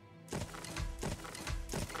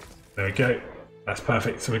 There we go. That's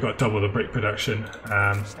perfect. So we've got double the brick production.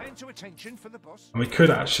 And we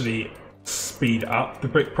could actually speed up the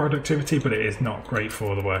brick productivity, but it is not great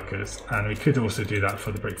for the workers. And we could also do that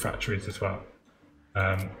for the brick factories as well.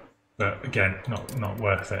 But again, not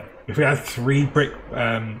worth it. If we had 3 brick,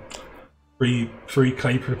 three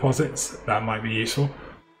clay deposits, that might be useful.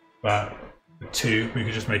 But 2, we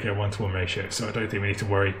could just make it a 1-to-1 ratio. So I don't think we need to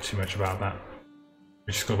worry too much about that.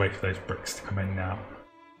 We just gotta wait for those bricks to come in now.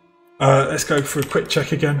 Let's go for a quick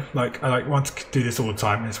check again. I want to do this all the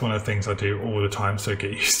time. It's one of the things I do all the time, so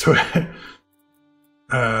get used to it.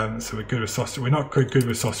 So we're good with sausage. We're not good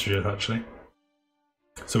with sausages actually.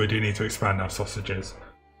 So we do need to expand our sausages.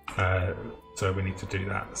 So we need to do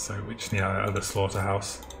that. So we just need our other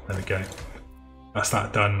slaughterhouse. There we go. That's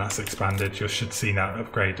that done. That's expanded. You should see that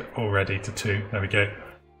upgrade already to 2. There we go.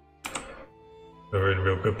 So we're in a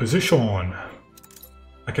real good position.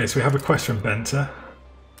 Okay, so we have a quest from Benta.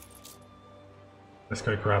 Let's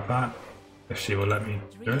go grab that. If she will let me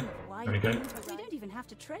do it. There we go. We don't even have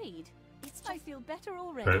to trade. I feel better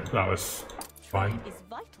already. That was fine.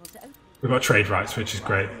 We've got trade rights, which is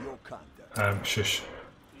great. Shush.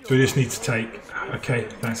 So we just need to take. Okay,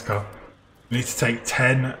 thanks, Carl. We need to take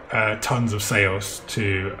 10 tons of sails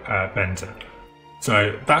to Benta.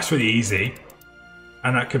 So that's really easy,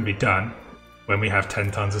 and that can be done when we have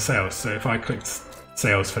 10 tons of sails. So if I click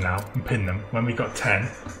sails for now and pin them, when we got 10,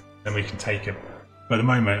 then we can take them. But at the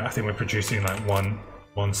moment, I think we're producing like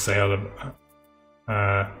one sail.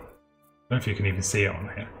 I don't know if you can even see it on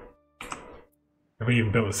here. Have we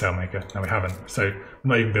even built the sail maker? No, we haven't. So I'm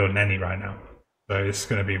not even building any right now. So this is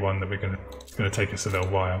going to be one that it's going to take us a little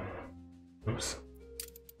while. Oops.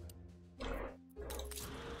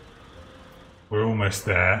 We're almost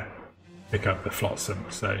there. Pick up the flotsam.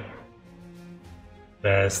 So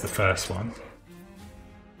there's the first one.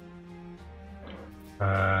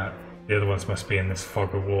 The other ones must be in this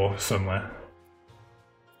fog of war somewhere.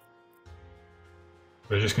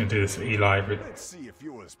 We're just going to do this for Eli. Let's see if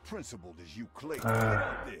you're as principled as you claim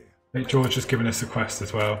out there. I think George has given us a quest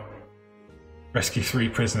as well. Rescue 3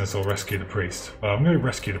 prisoners or rescue the priest. Well, I'm going to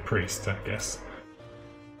rescue the priest, I guess.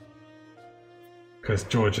 Because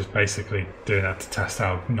George is basically doing that to test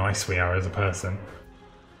how nice we are as a person.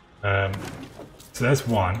 So there's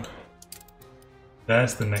one.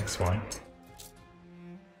 There's the next one.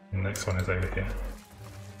 The next one is over here.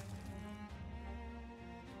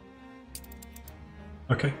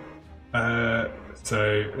 Okay.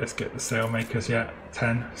 So let's get the sail makers. Yeah,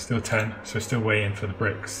 10. Still 10. So we're still waiting for the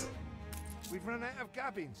bricks. We've run out of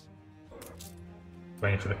cabins.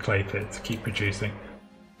 Waiting for the clay pit to keep producing.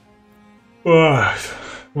 Oh,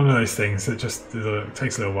 one of those things that just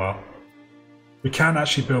takes a little while. We can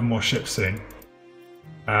actually build more ships soon.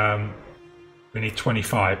 We need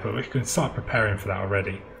 25, but we can start preparing for that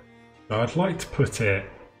already. So I'd like to put it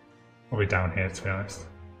probably down here, to be honest.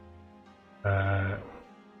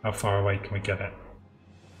 How far away can we get it?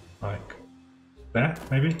 Like there,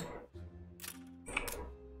 maybe?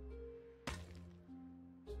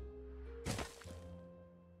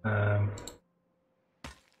 And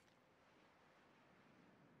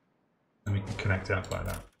we can connect it up like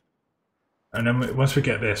that. And then once we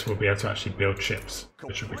get this, we'll be able to actually build ships,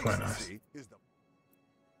 which would be quite nice.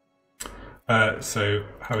 So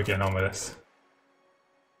how are we getting on with this?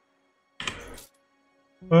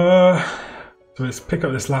 So let's pick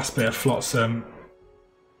up this last bit of flotsam,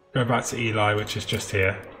 go back to Eli, which is just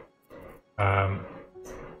here, and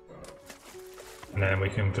then we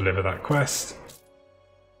can deliver that quest.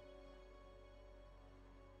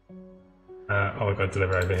 Oh, we've got to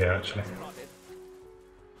deliver over here actually.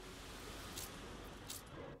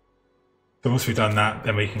 So once we've done that,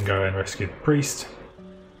 then we can go and rescue the priest.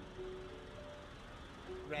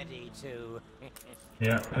 Ready to.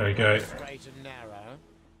 Yeah, there we go. Straight and narrow.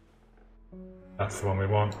 That's the one we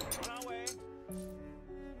want.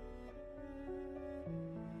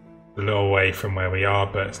 A little away from where we are,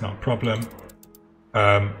 but it's not a problem.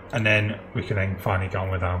 And then we can then finally get on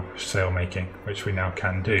with our sail making, which we now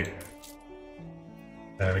can do.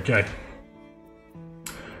 There we go.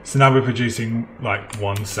 So now we're producing like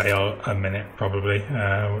 1 sail a minute, probably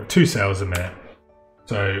 2 sails a minute.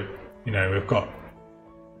 So you know we've got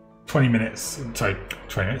 20 minutes. Sorry,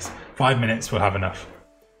 20 minutes. 5 minutes. We'll have enough.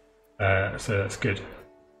 So that's good.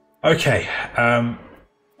 Okay,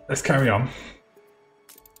 let's carry on.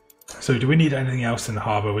 So do we need anything else in the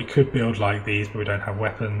harbour? We could build like these, but we don't have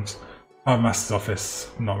weapons. Harbour Master's office,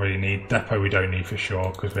 not really need. Depot we don't need for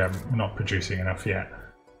sure, because we're not producing enough yet.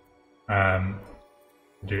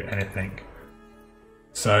 Do anything.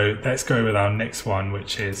 So let's go with our next one,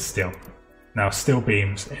 which is steel. Now steel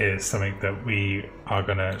beams is something that we are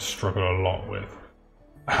going to struggle a lot with.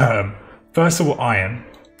 First of all, iron.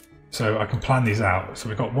 So I can plan these out. So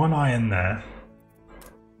we've got 1 iron there,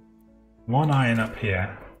 1 iron up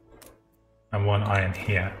here, and 1 iron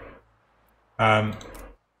here.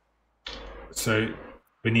 So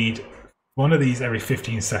we need 1 of these every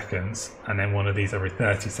 15 seconds, and then 1 of these every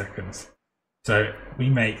 30 seconds. So we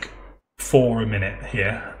make 4 a minute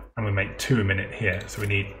here, and we make 2 a minute here. So we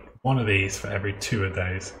need 1 of these for every 2 of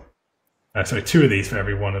those. So 2 of these for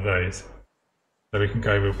every 1 of those. So we can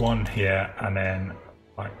go with 1 here, and then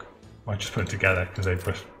like I just put them together because they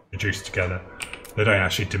reduce together. They don't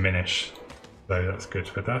actually diminish, so that's good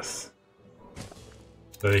with us.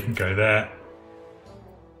 So they can go there.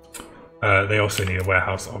 They also need a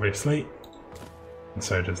warehouse, obviously, and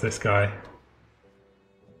so does this guy.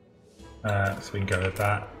 So we can go with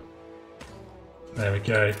that. There we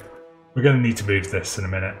go. We're going to need to move this in a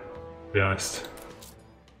minute, to be honest.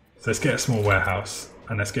 So let's get a small warehouse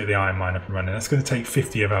and let's get the iron mine up and running. That's going to take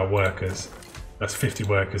 50 of our workers. That's 50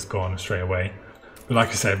 workers gone straight away. But like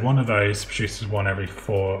I said, 1 of those produces 1 every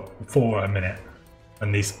 4 a minute,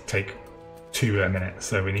 and these take 2 a minute.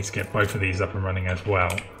 So we need to get both of these up and running as well.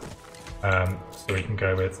 So we can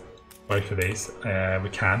go with both of these. We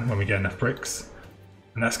can when we get enough bricks.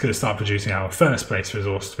 And that's going to start producing our furnace-based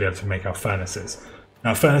resource to be able to make our furnaces.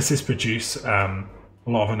 Now furnaces produce a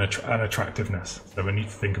lot of unattractiveness, so we need to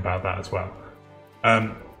think about that as well.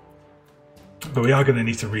 But we are going to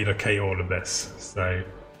need to relocate all of this, so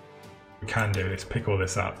what we can do is pick all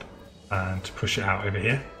this up and push it out over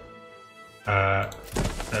here. There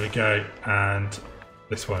we go, and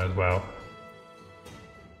this one as well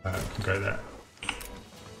can go there.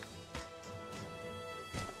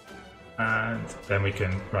 And then we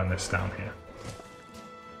can run this down here.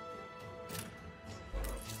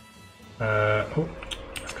 Oh,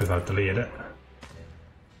 that's because I've deleted it.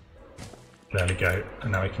 There we go,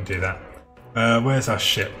 and now we can do that. Where's our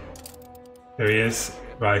ship? Here he is.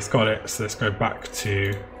 Right, it's got it. So let's go back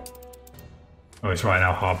to. Oh, it's right in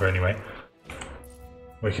our harbour anyway.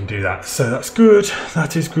 We can do that. So that's good.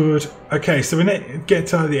 That is good. Okay, so we get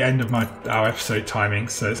to the end of our episode timing.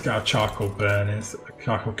 So let's get our charcoal burners,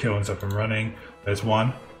 charcoal kilns up and running. There's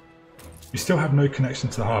one. We still have no connection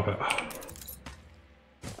to the harbour. Oh.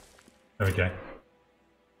 There we go.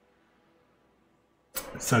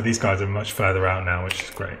 So these guys are much further out now, which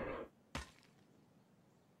is great.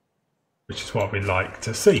 Which is what we like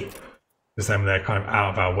to see. Because then they're kind of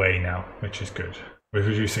out of our way now, which is good. We're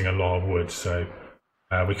reducing a lot of wood, so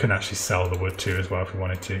we can actually sell the wood too as well if we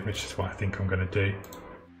wanted to, which is what I think I'm going to do.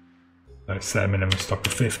 So set a minimum stock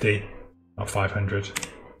of 50, not 500.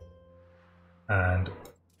 And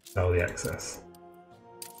sell the excess.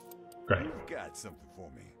 Great. Got something for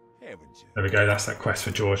me, haven't you? There we go, that's that quest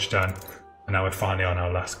for George done. And now we're finally on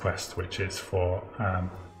our last quest, which is for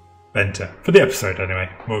Benter. For the episode anyway.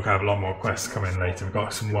 We'll have a lot more quests coming later. We've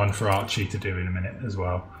got one for Archie to do in a minute as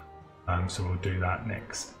well. So we'll do that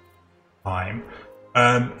next time.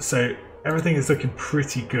 So everything is looking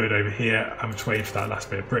pretty good over here. I'm just waiting for that last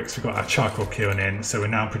bit of bricks. We've got our charcoal kiln in, so we're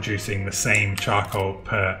now producing the same charcoal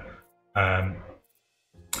per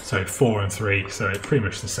so 4 and 3, so it's pretty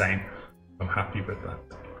much the same. I'm happy with that.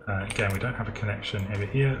 Again, we don't have a connection over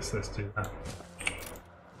here, so let's do that.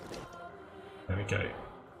 There we go.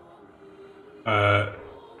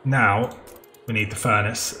 Now we need the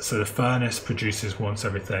furnace. So the furnace produces once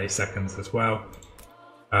every 30 seconds as well.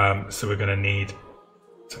 So we're going to need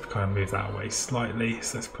to kind of move that away slightly.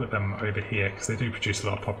 So let's put them over here because they do produce a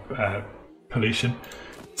lot of pollution.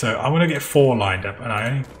 So I want to get 4 lined up,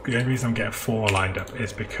 and the only reason I'm getting 4 lined up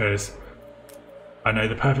is because I know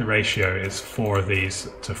the perfect ratio is 4 of these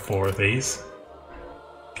to 4 of these.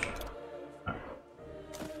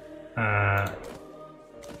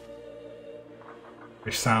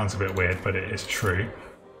 Which sounds a bit weird, but it is true.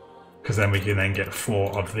 Because then we can then get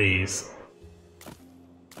 4 of these.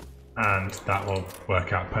 And that will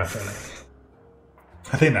work out perfectly.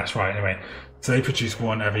 I think that's right anyway. So they produce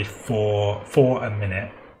 1 every 4 a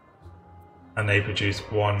minute. And they produce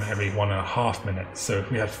 1 every 1.5 minutes. So if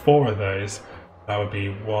we had 4 of those, that would be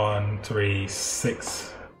 1, 3,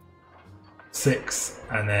 6,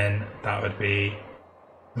 and then that would be,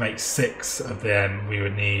 to make 6 of them, we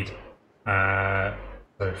would need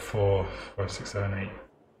so 4, 6, 7, 8.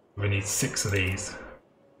 We need 6 of these,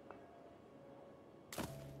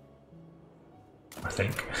 I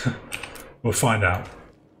think. We'll find out.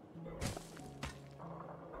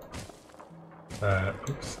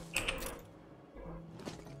 Oops.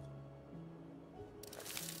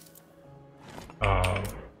 Oh,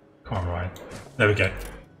 come on, Ryan. There we go.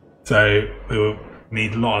 So we will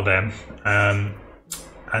need a lot of them,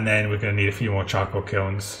 and then we're going to need a few more charcoal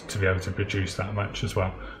kilns to be able to produce that much as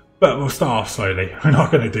well. But we'll start off slowly. We're not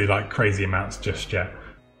going to do like crazy amounts just yet.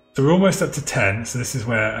 So we're almost up to 10. So this is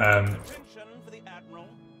where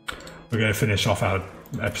we're going to finish off our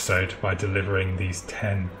episode by delivering these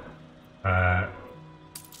 10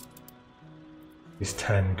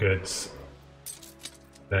 goods.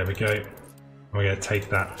 There we go. We're going to take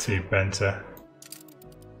that to Benter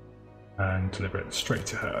and deliver it straight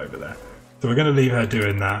to her over there. So we're going to leave her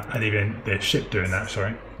doing that, and even the ship doing that,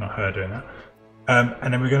 sorry, not her doing that.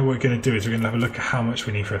 And then what we're going to do is we're going to have a look at how much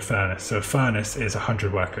we need for a furnace. So a furnace is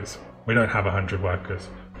 100 workers. We don't have 100 workers,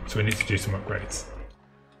 so we need to do some upgrades.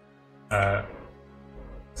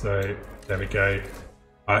 So there we go.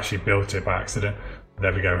 I actually built it by accident.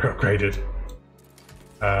 There we go, we're upgraded.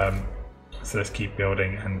 So let's keep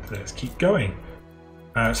building and let's keep going.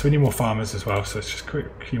 So we need more farmers as well, so let's just quick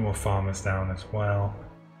a few more farmers down as well.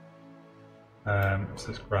 So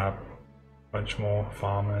let's grab a bunch more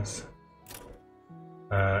farmers.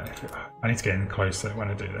 I need to get in closer when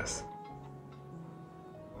I do this.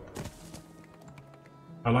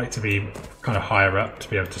 I like to be kind of higher up to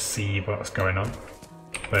be able to see what's going on,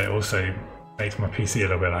 but it also makes my PC a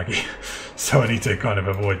little bit laggy, so I need to kind of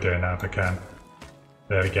avoid doing that if I can.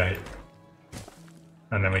 There we go.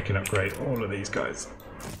 And then we can upgrade all of these guys.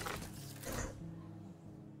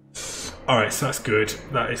 Alright, so that's good.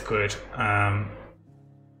 That is good.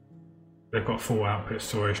 They've got full output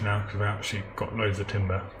storage now because we've actually got loads of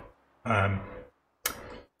timber.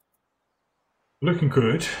 Looking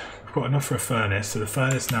good. We've got enough for a furnace. So the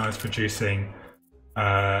furnace now is producing 2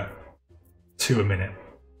 a minute.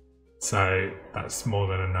 So that's more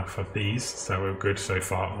than enough of these. So we're good so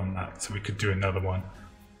far on that. So we could do another one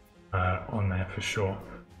on there for sure.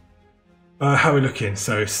 How are we looking?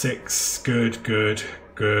 So 6, good, good,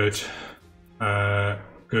 good.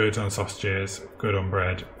 Good on sausages, good on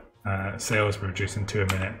bread. Sales we're reducing 2 a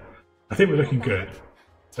minute. I think we're looking good.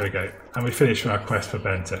 There we go. And we finished our quest for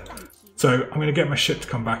Benter. So I'm going to get my ship to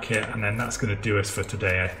come back here, and then that's going to do us for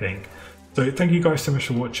today, I think. So thank you guys so much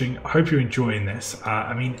for watching. I hope you're enjoying this.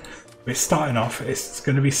 I mean, we're starting off, it's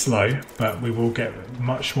going to be slow, but we will get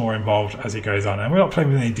much more involved as it goes on. And we're not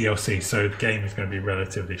playing with any DLC, so the game is going to be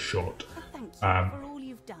relatively short. Thank you for all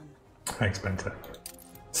you've done. Thanks, Benter.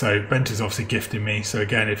 So Benter's obviously gifted me. So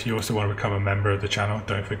again, if you also want to become a member of the channel,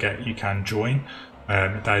 don't forget you can join.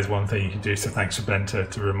 That is one thing you can do. So thanks for Benter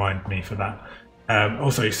to remind me for that.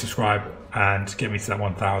 Also, you subscribe and get me to that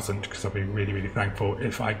 1,000 because I'll be really, really thankful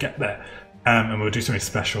if I get there. And we'll do something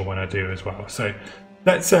special when I do as well. So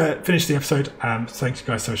let's finish the episode. Thanks you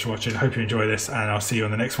guys so much for watching. Hope you enjoy this, and I'll see you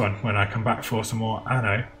on the next one when I come back for some more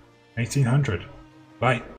Anno 1800. Bye.